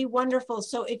absolutely wonderful.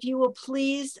 So if you will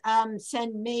please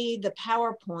send me the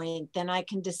PowerPoint, then I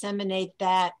can disseminate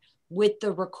that with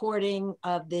the recording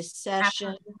of this session.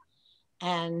 Absolutely.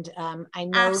 And I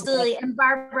know absolutely. And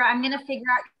Barbara, I'm going to figure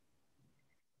out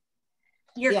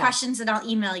your questions and I'll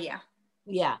email you.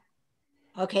 Yeah.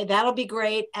 Okay, that'll be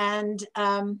great. And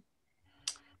I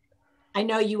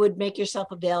know you would make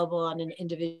yourself available on an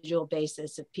individual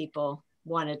basis if people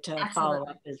wanted to follow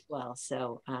up as well.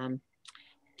 So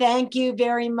thank you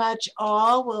very much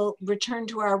all. We'll return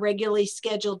to our regularly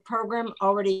scheduled program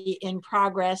already in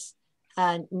progress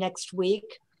next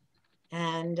week.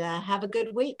 And have a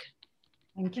good week.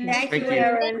 Thank you,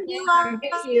 Erin. Thank you all. Thank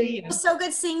you. It was so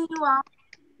good seeing you all.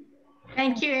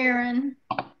 Thank you, Erin.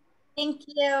 Thank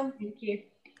you. Thank you.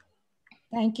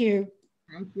 Thank you.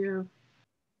 Thank you.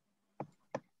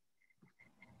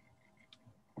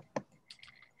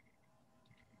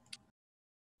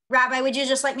 Rabbi, would you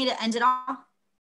just like me to end it all?